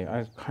 Okay,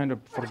 I kind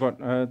of forgot.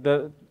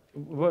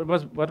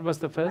 What was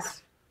the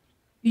first?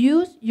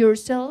 Use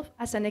yourself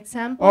as an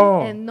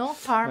example and not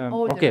harm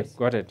others. Okay,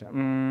 got it.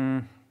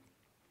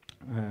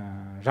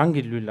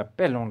 Rangi lula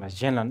pelon la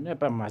jelan ne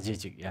pa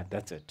majijik. Yeah,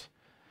 that's it.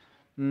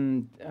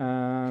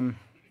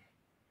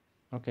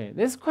 Okay,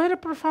 this is quite a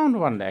profound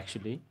one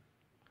actually.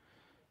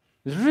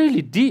 It's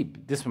really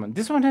deep, this one.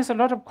 This one has a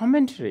lot of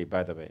commentary,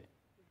 by the way.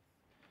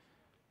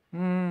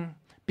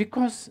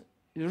 Because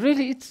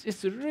really,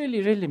 it's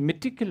really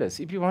meticulous,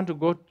 if you want to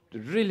go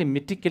really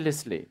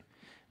meticulously.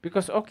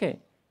 Because, okay,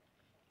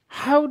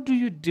 how do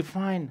you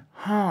define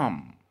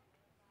harm?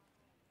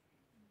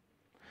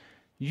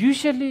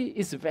 Usually,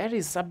 it's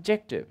very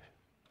subjective.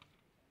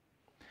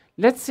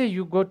 Let's say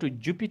you go to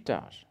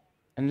Jupiter,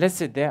 and let's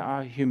say there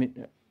are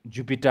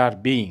Jupiter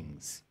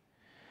beings,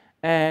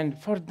 and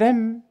for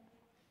them,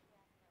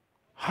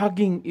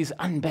 hugging is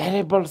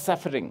unbearable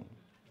suffering.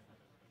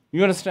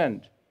 You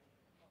understand?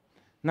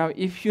 Now,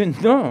 if you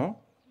know,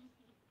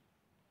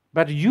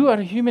 but you are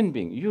a human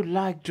being, you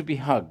like to be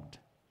hugged.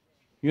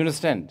 You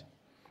understand?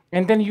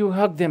 And then you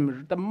hug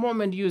them. The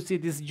moment you see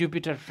this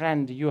Jupiter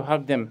friend, you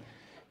hug them.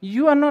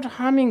 You are not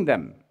harming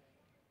them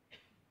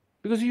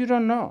because you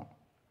don't know.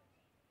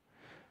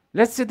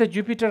 Let's say the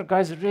Jupiter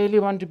guys really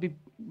want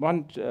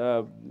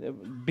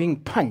being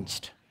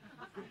punched.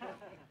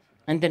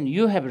 And then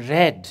you have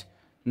read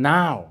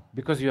now,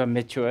 because you are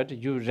matured,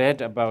 you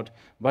read about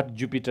what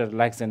Jupiter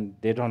likes and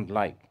they don't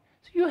like.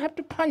 So you have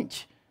to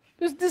punch,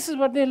 because this is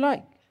what they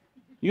like.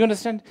 You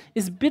understand?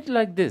 It's a bit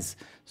like this.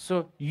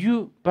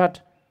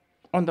 But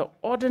on the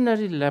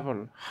ordinary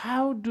level,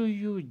 how do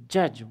you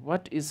judge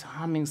what is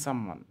harming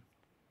someone?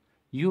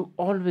 You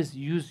always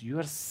use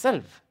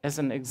yourself as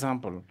an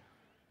example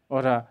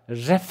or a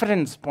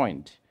reference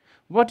point.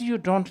 What you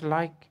don't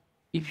like,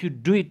 if you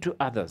do it to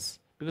others.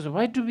 Because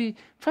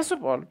first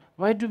of all,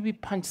 why do we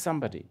punch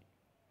somebody?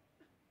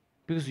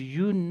 Because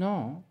you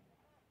know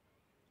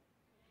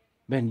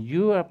when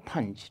you are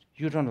punched,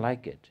 you don't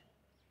like it.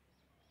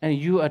 And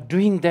you are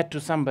doing that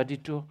to somebody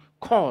to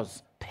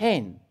cause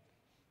pain.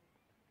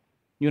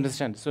 You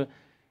understand? So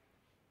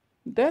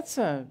that's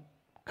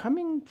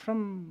coming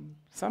from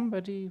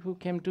somebody who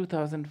came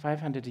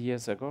 2,500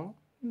 years ago.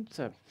 It's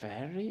a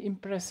very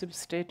impressive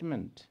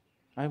statement,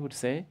 I would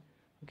say.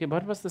 Okay,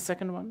 what was the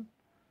second one?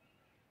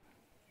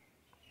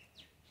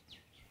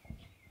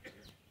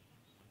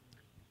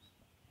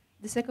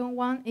 The second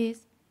one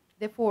is,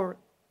 therefore,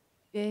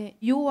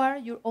 you are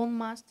your own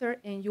master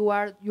and you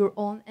are your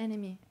own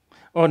enemy.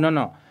 Oh,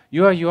 no.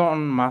 You are your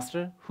own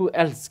master. Who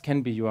else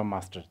can be your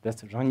master?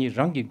 That's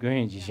rangi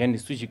going.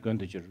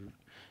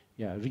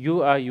 Yeah,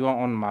 you are your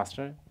own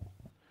master.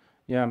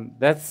 Yeah,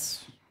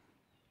 that's.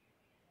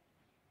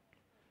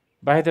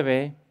 By the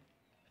way,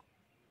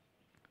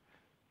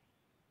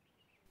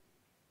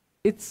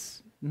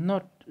 it's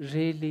not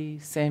really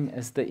same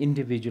as the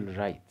individual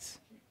rights.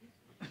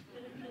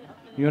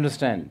 You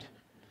understand?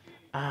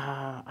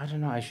 I don't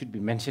know, I should be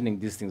mentioning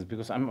these things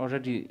because I'm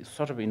already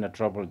sort of in a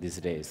trouble these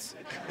days.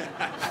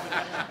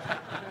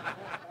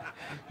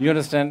 You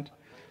understand?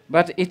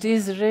 But it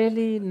is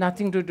really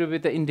nothing to do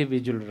with the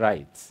individual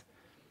rights.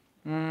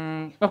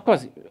 Of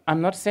course,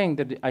 I'm not saying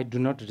that I do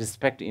not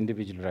respect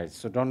individual rights,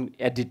 so don't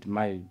edit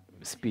my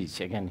speech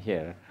again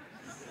here.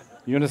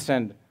 You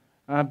understand?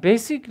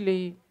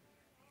 Basically,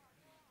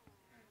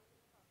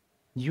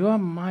 your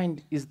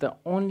mind is the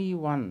only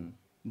one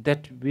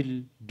that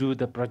will do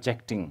the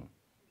projecting.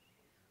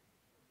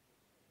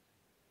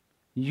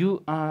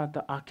 You are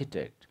the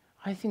architect.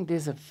 I think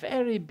there's a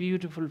very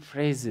beautiful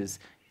phrases.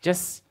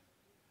 Just,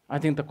 I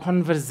think the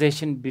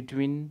conversation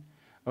between,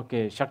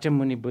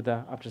 Shakyamuni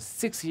Buddha, after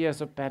 6 years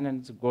of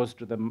penance, goes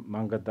to the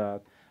Mangada,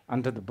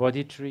 under the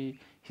Bodhi tree.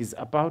 He's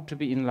about to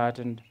be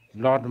enlightened.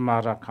 Lord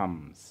Mara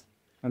comes.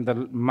 And the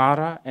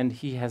Mara and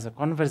he has a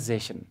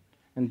conversation.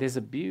 And there's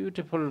a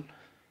beautiful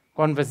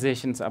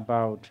conversations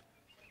about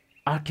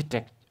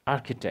architect.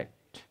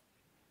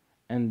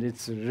 And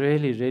it's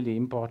really, really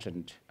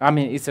important. I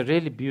mean, it's a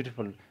really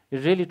beautiful.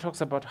 It really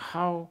talks about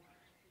how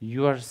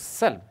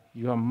yourself,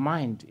 your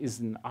mind is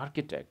an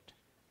architect,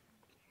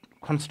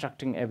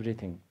 constructing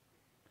everything.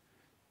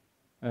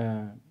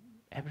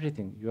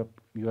 Everything,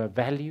 your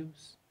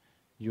values,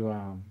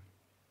 your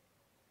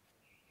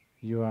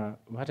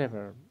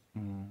whatever,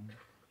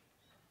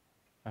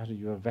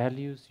 your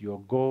values, your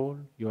goal,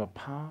 your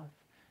path,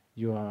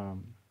 your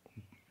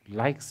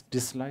likes,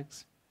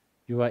 dislikes,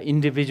 your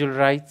individual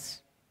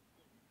rights,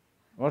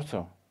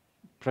 also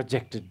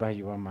projected by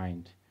your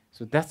mind.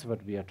 So that's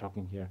what we are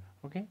talking here.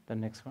 Okay, the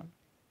next one.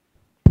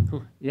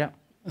 Yeah.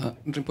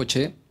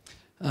 Rinpoche,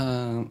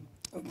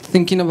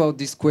 thinking about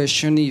this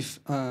question, if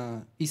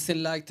is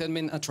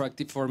enlightenment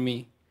attractive for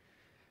me?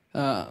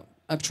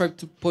 I've tried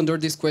to ponder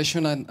this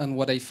question, and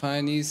what I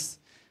find is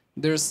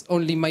there's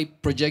only my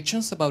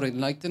projections about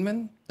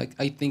enlightenment. Like,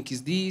 I think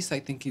it's this, I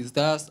think it's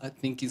that, I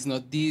think it's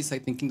not this, I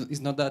think it's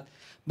not that.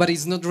 But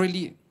it's not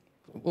really,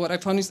 what I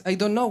found is I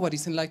don't know what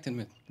is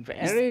enlightenment.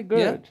 Very good.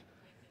 Yeah?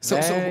 So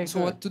good.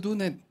 what to do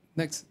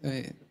next?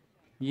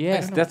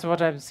 Yes, that's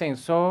what I'm saying.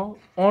 So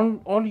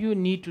all you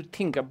need to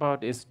think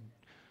about is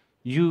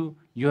your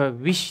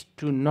wish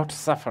to not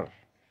suffer.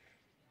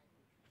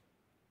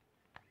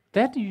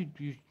 That you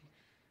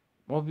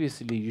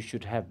obviously you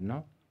should have,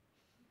 no?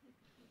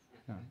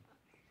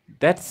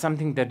 That's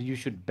something that you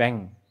should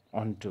bang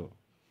onto.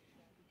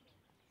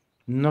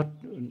 Not,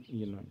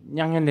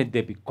 nyangene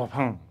debi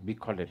kopang, we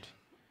call it.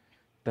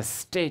 The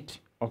state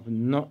of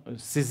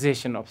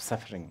cessation of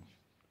suffering.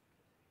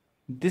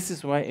 This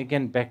is why,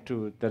 again, back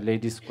to the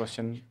lady's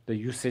question, the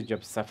usage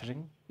of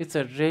suffering. It's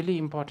a really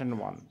important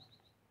one.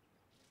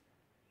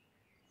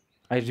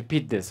 I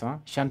repeat this,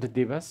 Shanta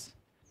Devas.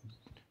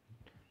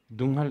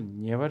 Dungal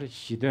never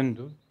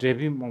shidendu,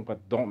 trebi monka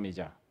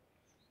domija.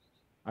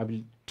 I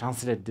will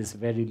translate this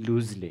very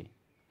loosely.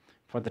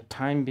 For the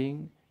time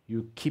being,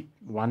 you keep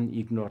one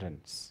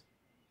ignorance.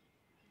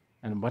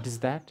 And what is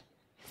that?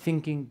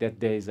 Thinking that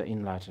there is an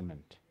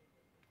enlightenment.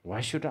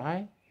 Why should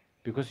I?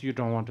 Because you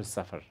don't want to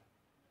suffer.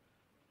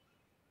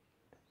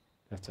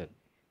 That's it.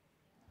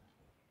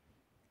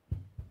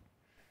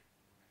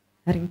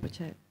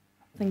 Rinpoche,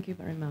 thank you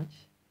very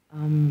much.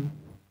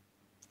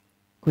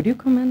 Could you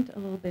comment a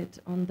little bit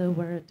on the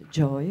word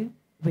joy,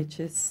 which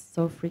is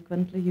so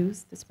frequently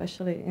used,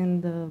 especially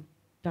in the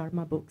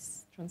Dharma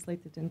books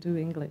translated into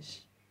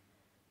English?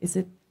 Is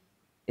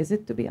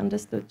it to be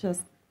understood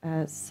just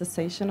as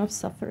cessation of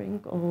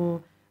suffering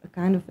or a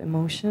kind of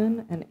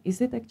emotion? And is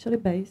it actually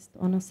based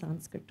on a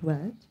Sanskrit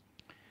word?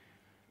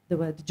 The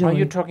word joy. Are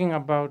you talking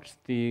about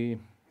the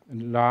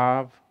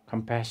love,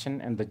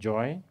 compassion, and the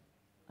joy?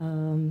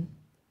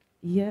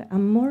 Yeah,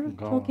 I'm more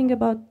Go talking on.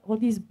 about all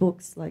these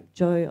books like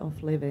Joy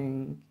of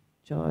Living,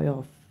 Joy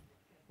of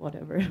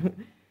whatever.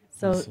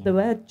 So see. the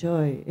word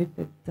joy, if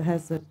it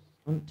has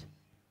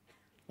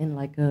in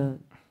like a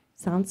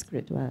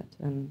Sanskrit word,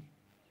 and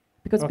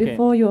because Okay.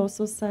 before you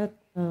also said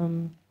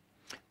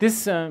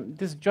This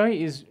joy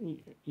is,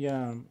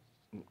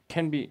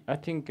 can be, I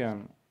think,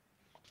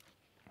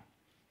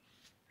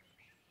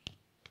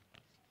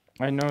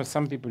 I know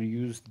some people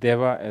use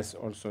deva as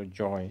also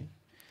joy,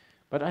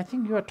 but I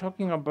think you are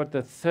talking about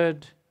the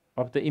third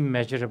of the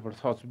immeasurable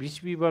thoughts,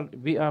 which we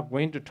are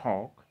going to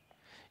talk.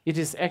 It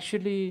is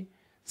actually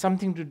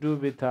something to do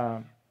with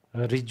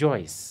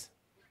rejoice.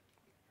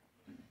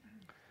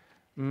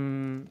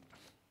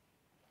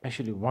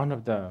 Actually, one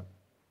of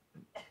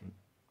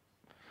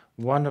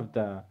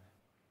the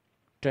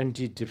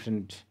 20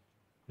 different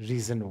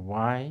reasons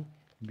why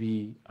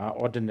we are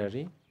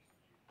ordinary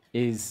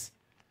is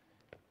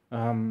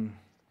let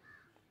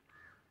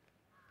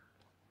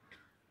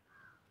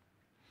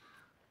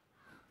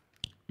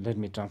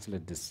me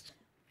translate this.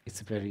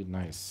 It's very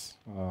nice.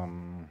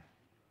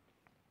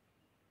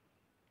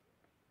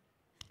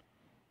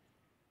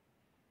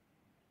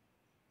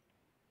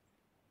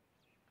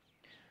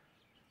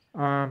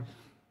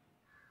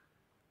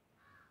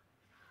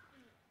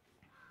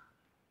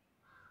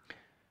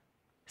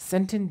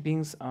 Sentient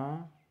beings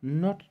are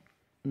not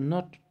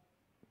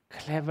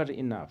clever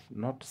enough,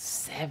 not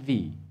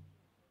savvy.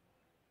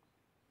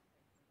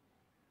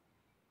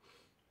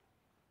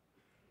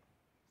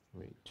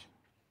 Wait.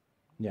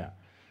 Yeah.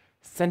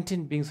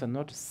 Sentient beings are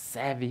not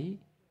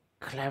savvy,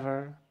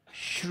 clever,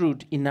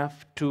 shrewd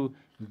enough to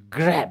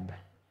grab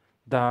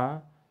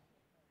the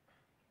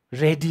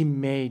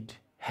ready-made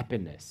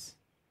happiness.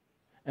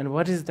 And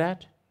what is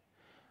that?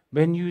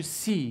 When you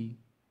see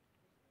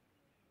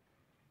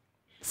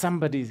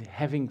somebody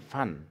having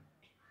fun,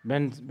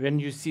 when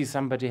you see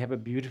somebody have a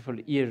beautiful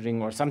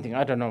earring or something,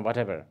 I don't know,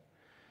 whatever,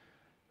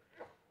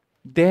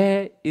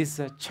 there is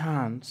a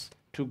chance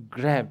to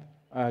grab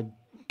a,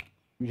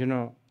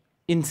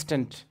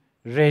 instant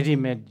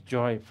ready-made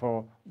joy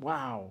for,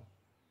 wow,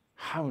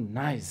 how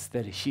nice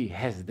that she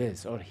has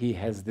this or he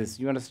has this.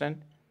 You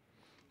understand?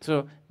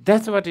 So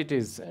that's what it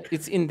is.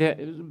 It's in there.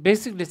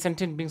 Basically,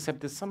 sentient beings have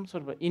this some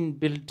sort of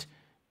inbuilt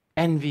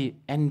envy.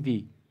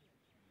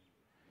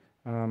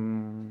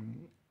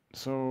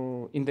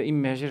 So in the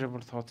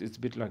immeasurable thoughts, it's a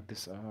bit like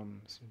this.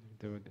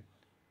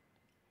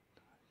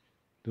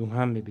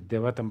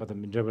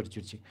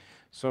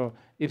 So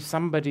if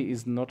somebody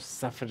is not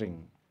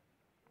suffering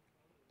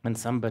and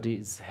somebody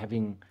is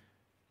having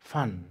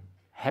fun,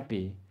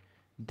 happy,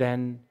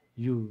 then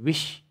you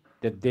wish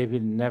that they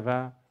will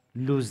never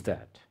lose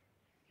that.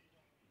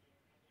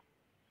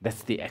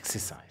 That's the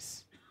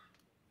exercise.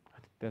 I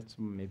think that's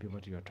maybe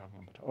what you are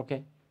talking about.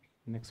 Okay,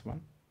 next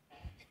one.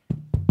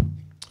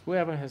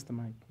 Whoever has the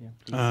mic, yeah,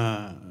 please.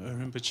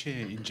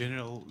 Rinpoche, in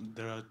general,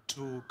 there are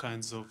two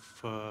kinds of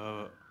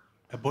a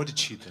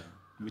bodhicitta,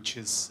 which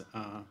is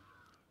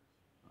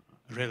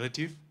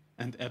relative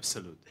and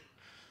absolute.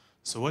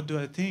 So what do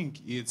I think?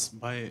 It's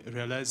by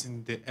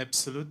realizing the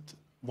absolute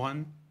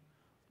one,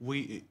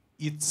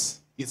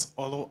 it's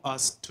allow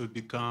us to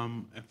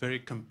become a very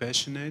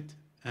compassionate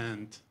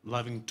and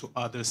loving to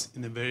others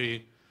in a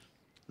very,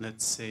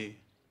 let's say,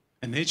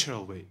 a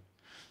natural way.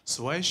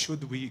 So why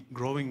should we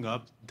growing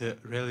up the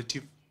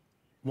relative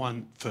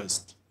one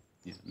first?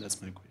 Yeah,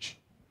 that's my question.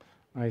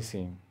 I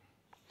see.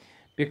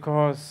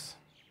 Because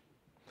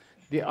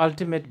the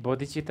ultimate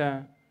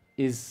bodhicitta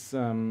is,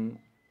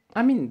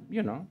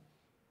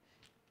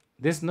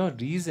 there's no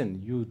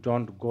reason you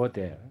don't go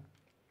there,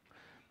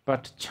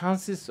 but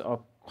chances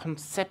of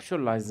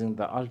conceptualizing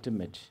the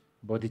ultimate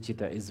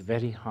bodhicitta is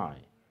very high,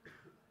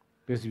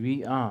 because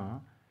we are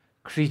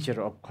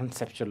creature of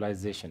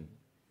conceptualization.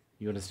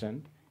 You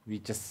understand? We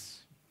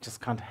just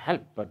can't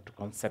help but to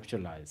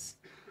conceptualize.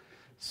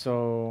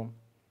 So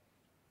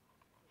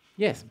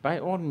yes, by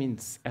all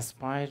means,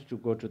 aspire to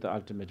go to the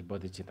ultimate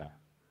bodhicitta.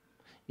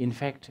 In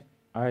fact,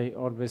 I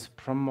always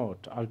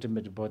promote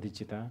ultimate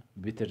bodhicitta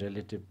with a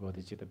relative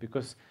bodhicitta,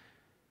 because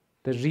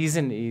the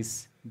reason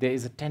is there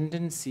is a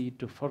tendency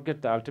to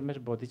forget the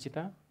ultimate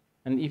bodhicitta,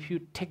 and if you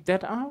take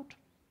that out,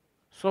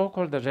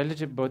 so-called the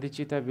relative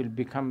bodhicitta will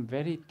become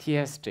very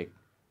theistic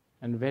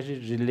and very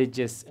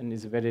religious and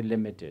is very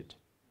limited.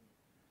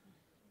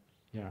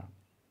 Yeah.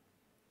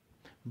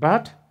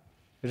 But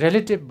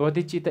relative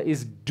bodhicitta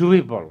is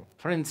doable.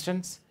 For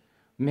instance,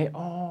 may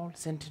all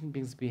sentient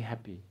beings be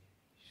happy.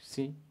 You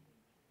see?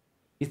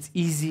 It's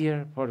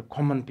easier for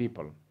common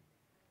people.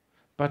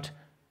 But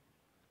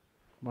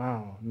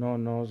wow, no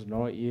nose,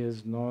 no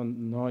ears, no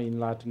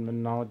enlightenment,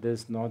 no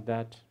this, no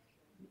that.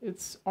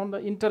 It's on the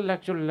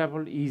intellectual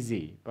level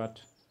easy,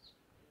 but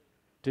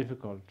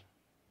difficult.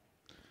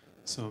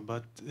 So,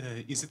 but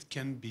is it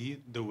can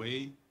be the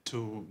way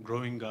to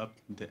growing up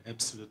the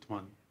absolute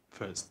one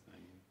first? I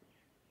mean,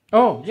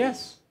 Oh,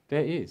 yes,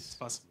 there is. it's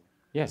possible.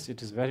 Yes,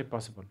 it is very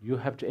possible. You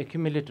have to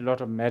accumulate a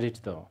lot of merit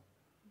though.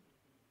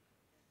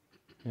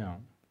 Yeah.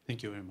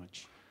 Thank you very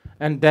much.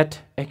 And that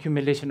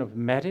accumulation of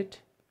merit,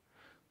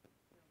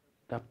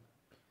 the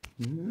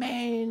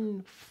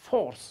main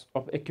force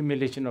of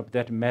accumulation of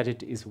that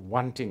merit is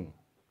wanting.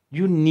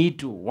 You need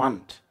to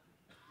want.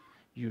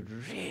 You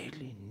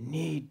really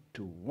need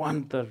to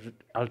want the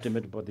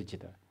ultimate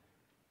bodhicitta.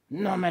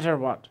 No matter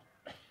what.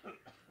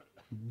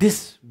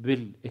 This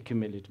will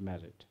accumulate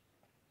merit.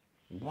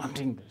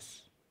 Wanting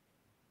this.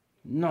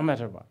 No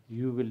matter what.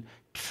 You will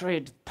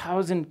trade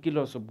 1,000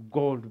 kilos of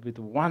gold with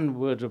one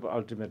word of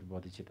ultimate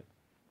bodhicitta.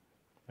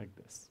 Like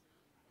this.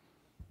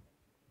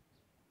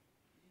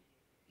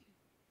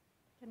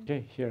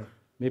 Okay, here.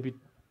 Maybe.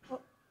 Can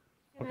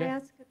Okay. I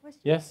ask a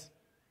question? Yes?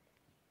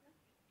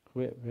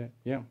 Where,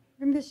 yeah.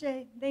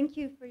 Rinpoche, thank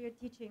you for your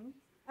teaching.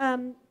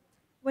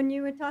 When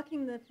you were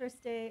talking the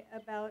first day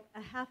about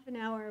a half an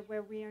hour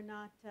where we are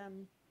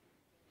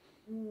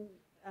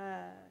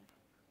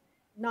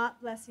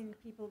not blessing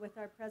people with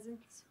our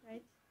presence,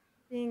 right?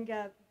 Being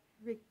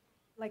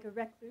like a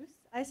recluse,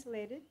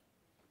 isolated.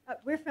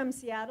 We're from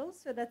Seattle,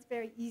 so that's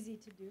very easy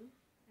to do,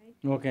 right?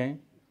 Okay.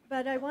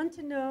 But I want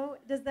to know,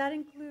 does that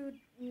include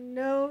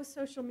no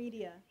social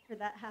media for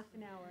that half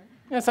an hour?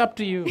 It's up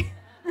to you.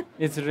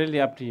 It's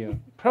really up to you.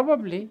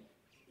 Probably.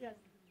 Yes.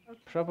 Okay.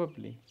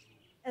 Probably.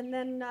 And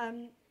then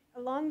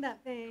along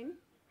that vein,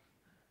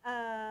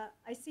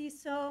 I see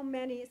so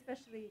many,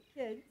 especially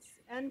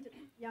kids and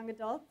young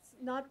adults,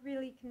 not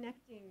really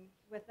connecting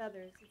with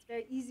others. It's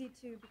very easy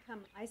to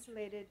become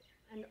isolated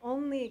and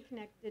only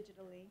connect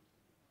digitally.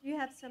 Do you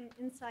have some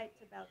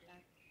insights about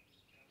that?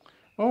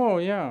 Oh,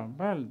 yeah.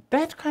 Well,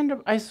 that kind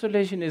of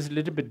isolation is a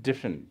little bit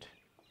different,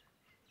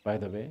 by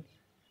the way.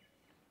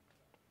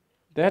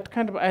 That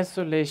kind of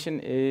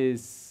isolation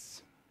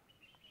is...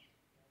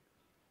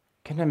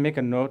 Can I make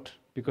a note?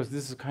 Because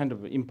this is kind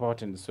of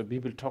important. So we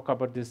will talk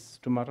about this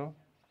tomorrow.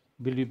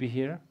 Will you be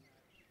here?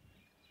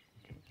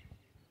 Okay.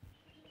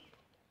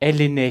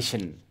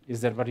 Alienation.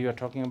 Is that what you are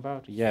talking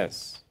about?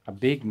 Yes. A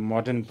big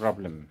modern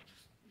problem.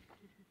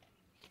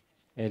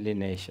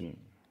 Alienation.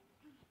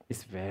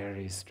 It's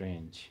very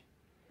strange.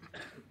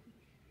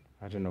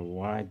 I don't know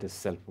why the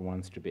self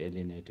wants to be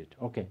alienated.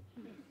 Okay.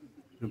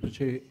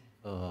 Rinpoche,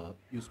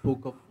 you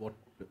spoke of what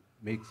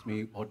makes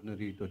me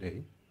ordinary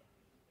today.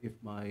 If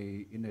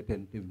my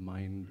inattentive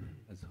mind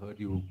has heard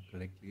you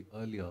correctly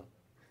earlier,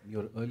 in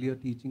your earlier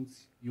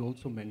teachings, you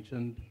also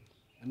mentioned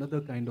another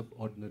kind of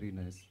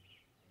ordinariness.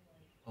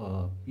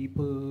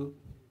 People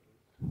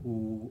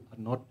who are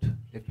not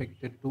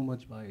affected too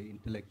much by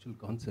intellectual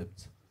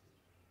concepts.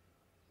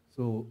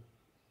 So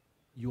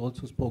you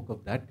also spoke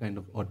of that kind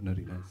of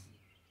ordinariness.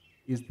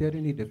 Is there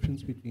any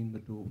difference between the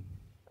two?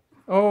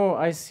 Oh,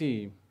 I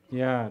see.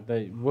 Yeah,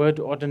 the word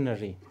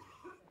ordinary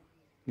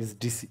is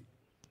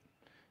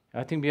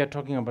I think we are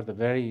talking about the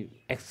very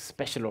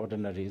special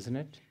ordinary, isn't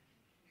it?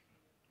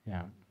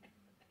 Yeah.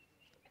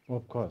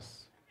 Of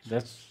course.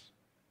 That's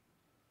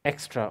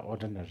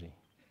extraordinary.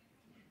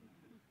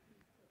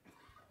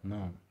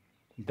 No.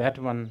 That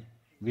one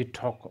we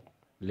talk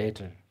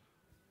later.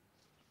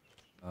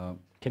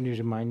 Can you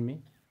remind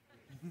me?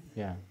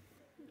 Yeah.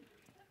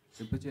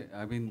 Rinpoche,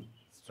 I've been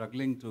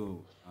struggling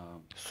to...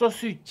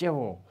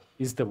 Sosuchevo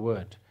is the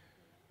word.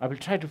 I will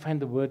try to find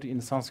the word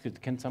in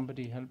Sanskrit. Can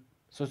somebody help?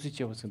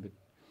 Sosuchevo is in the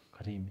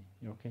Karimi.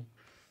 You okay?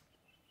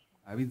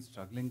 I've been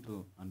struggling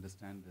to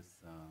understand this,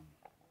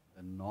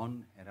 the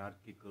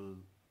non-hierarchical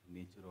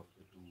nature of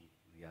the two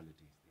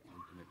realities, the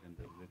ultimate and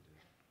the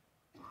relative.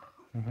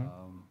 I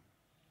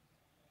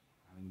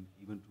mean,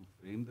 even to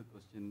frame the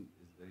question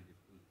is very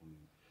difficult for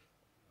me.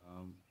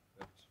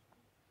 But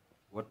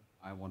what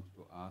I wanted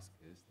to ask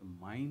is, the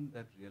mind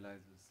that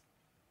realizes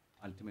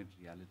ultimate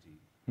reality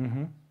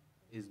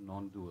is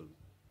non-dual,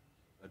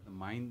 but the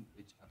mind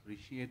which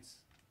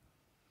appreciates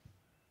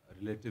a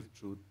relative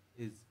truth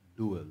is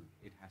dual.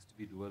 It has to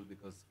be dual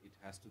because it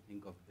has to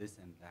think of this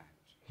and that.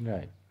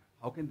 Right.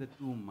 How can the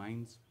two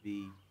minds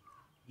be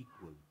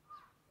equal?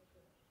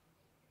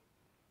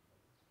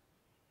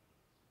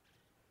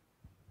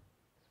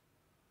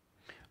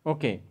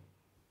 Okay.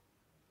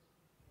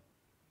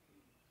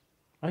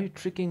 Are you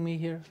tricking me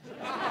here?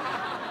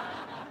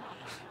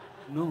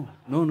 No,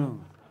 no, no.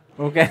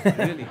 Okay.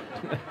 Really?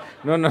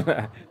 No,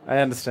 I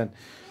understand.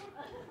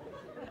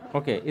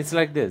 Okay, it's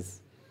like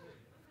this.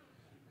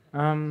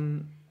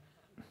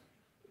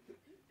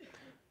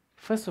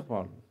 First of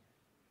all,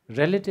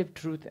 relative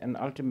truth and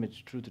ultimate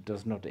truth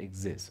does not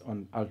exist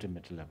on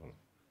ultimate level.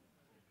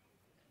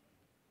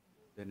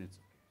 Then it's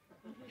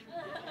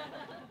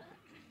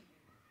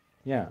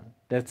Yeah,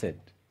 that's it.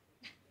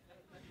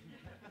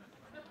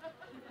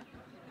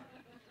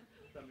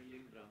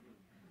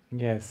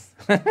 Yes.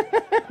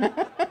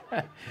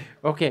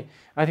 Okay,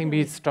 I think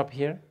we stop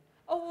here.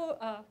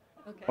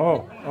 Okay.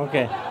 Oh,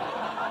 okay.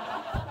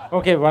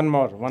 Okay, one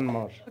more.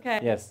 Okay.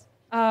 Yes.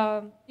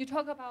 You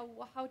talk about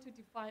how to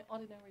define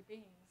ordinary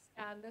beings,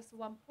 and there's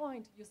one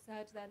point you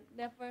said that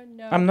never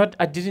know.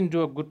 I didn't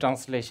do a good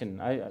translation.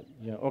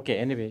 Yeah, okay,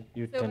 anyway,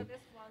 you So tell. with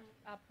this one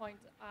point,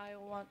 I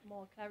want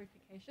more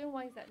clarification.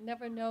 One is that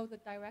never know the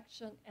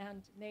direction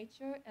and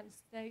nature and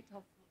state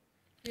of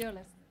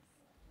fearlessness.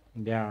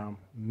 Yeah,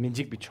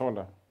 Minjik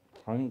Bichola.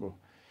 Hango.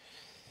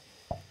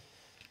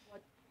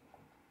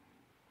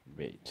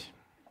 Wait.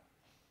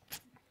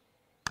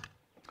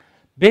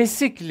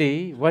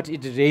 Basically, what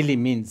it really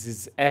means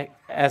is,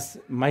 as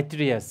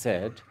Maitreya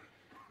said,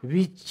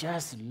 we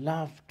just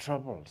love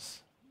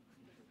troubles.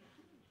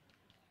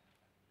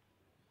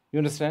 You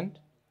understand?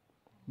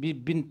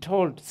 We've been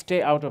told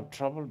stay out of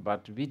trouble,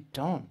 but we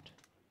don't.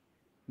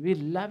 We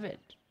love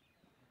it.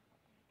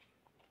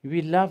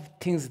 We love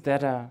things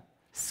that are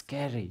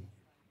scary.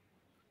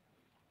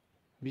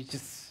 We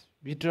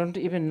don't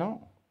even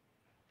know.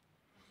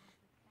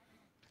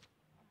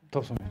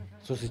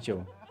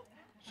 Sosicho,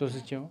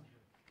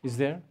 is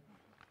there?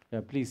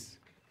 Yeah, please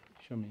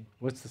show me.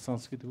 What's the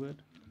Sanskrit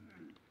word?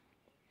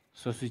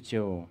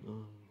 Sosicho.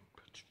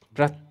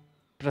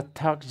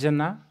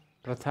 Prathakjana.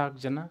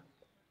 Prathakjana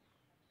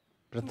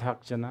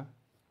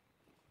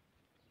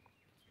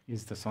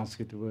is the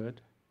Sanskrit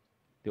word.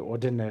 The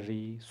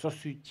ordinary.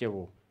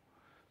 Sosicho.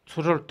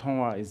 Tsural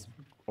Tongwa is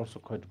also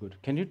quite good.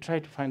 Can you try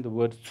to find the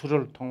word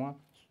Tsural Tongwa?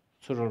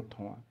 Tsural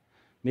Tongwa.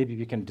 Maybe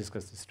we can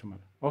discuss this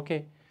tomorrow.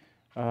 Okay.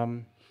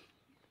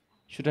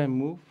 Should I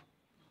move?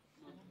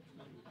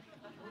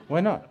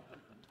 Why not?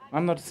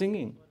 I'm not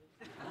singing.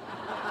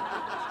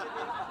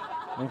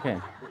 Okay.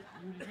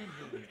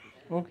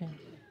 Okay.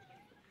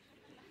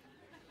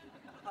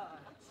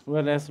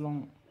 Well, as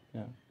long,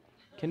 yeah.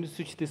 Can you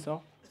switch this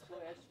off?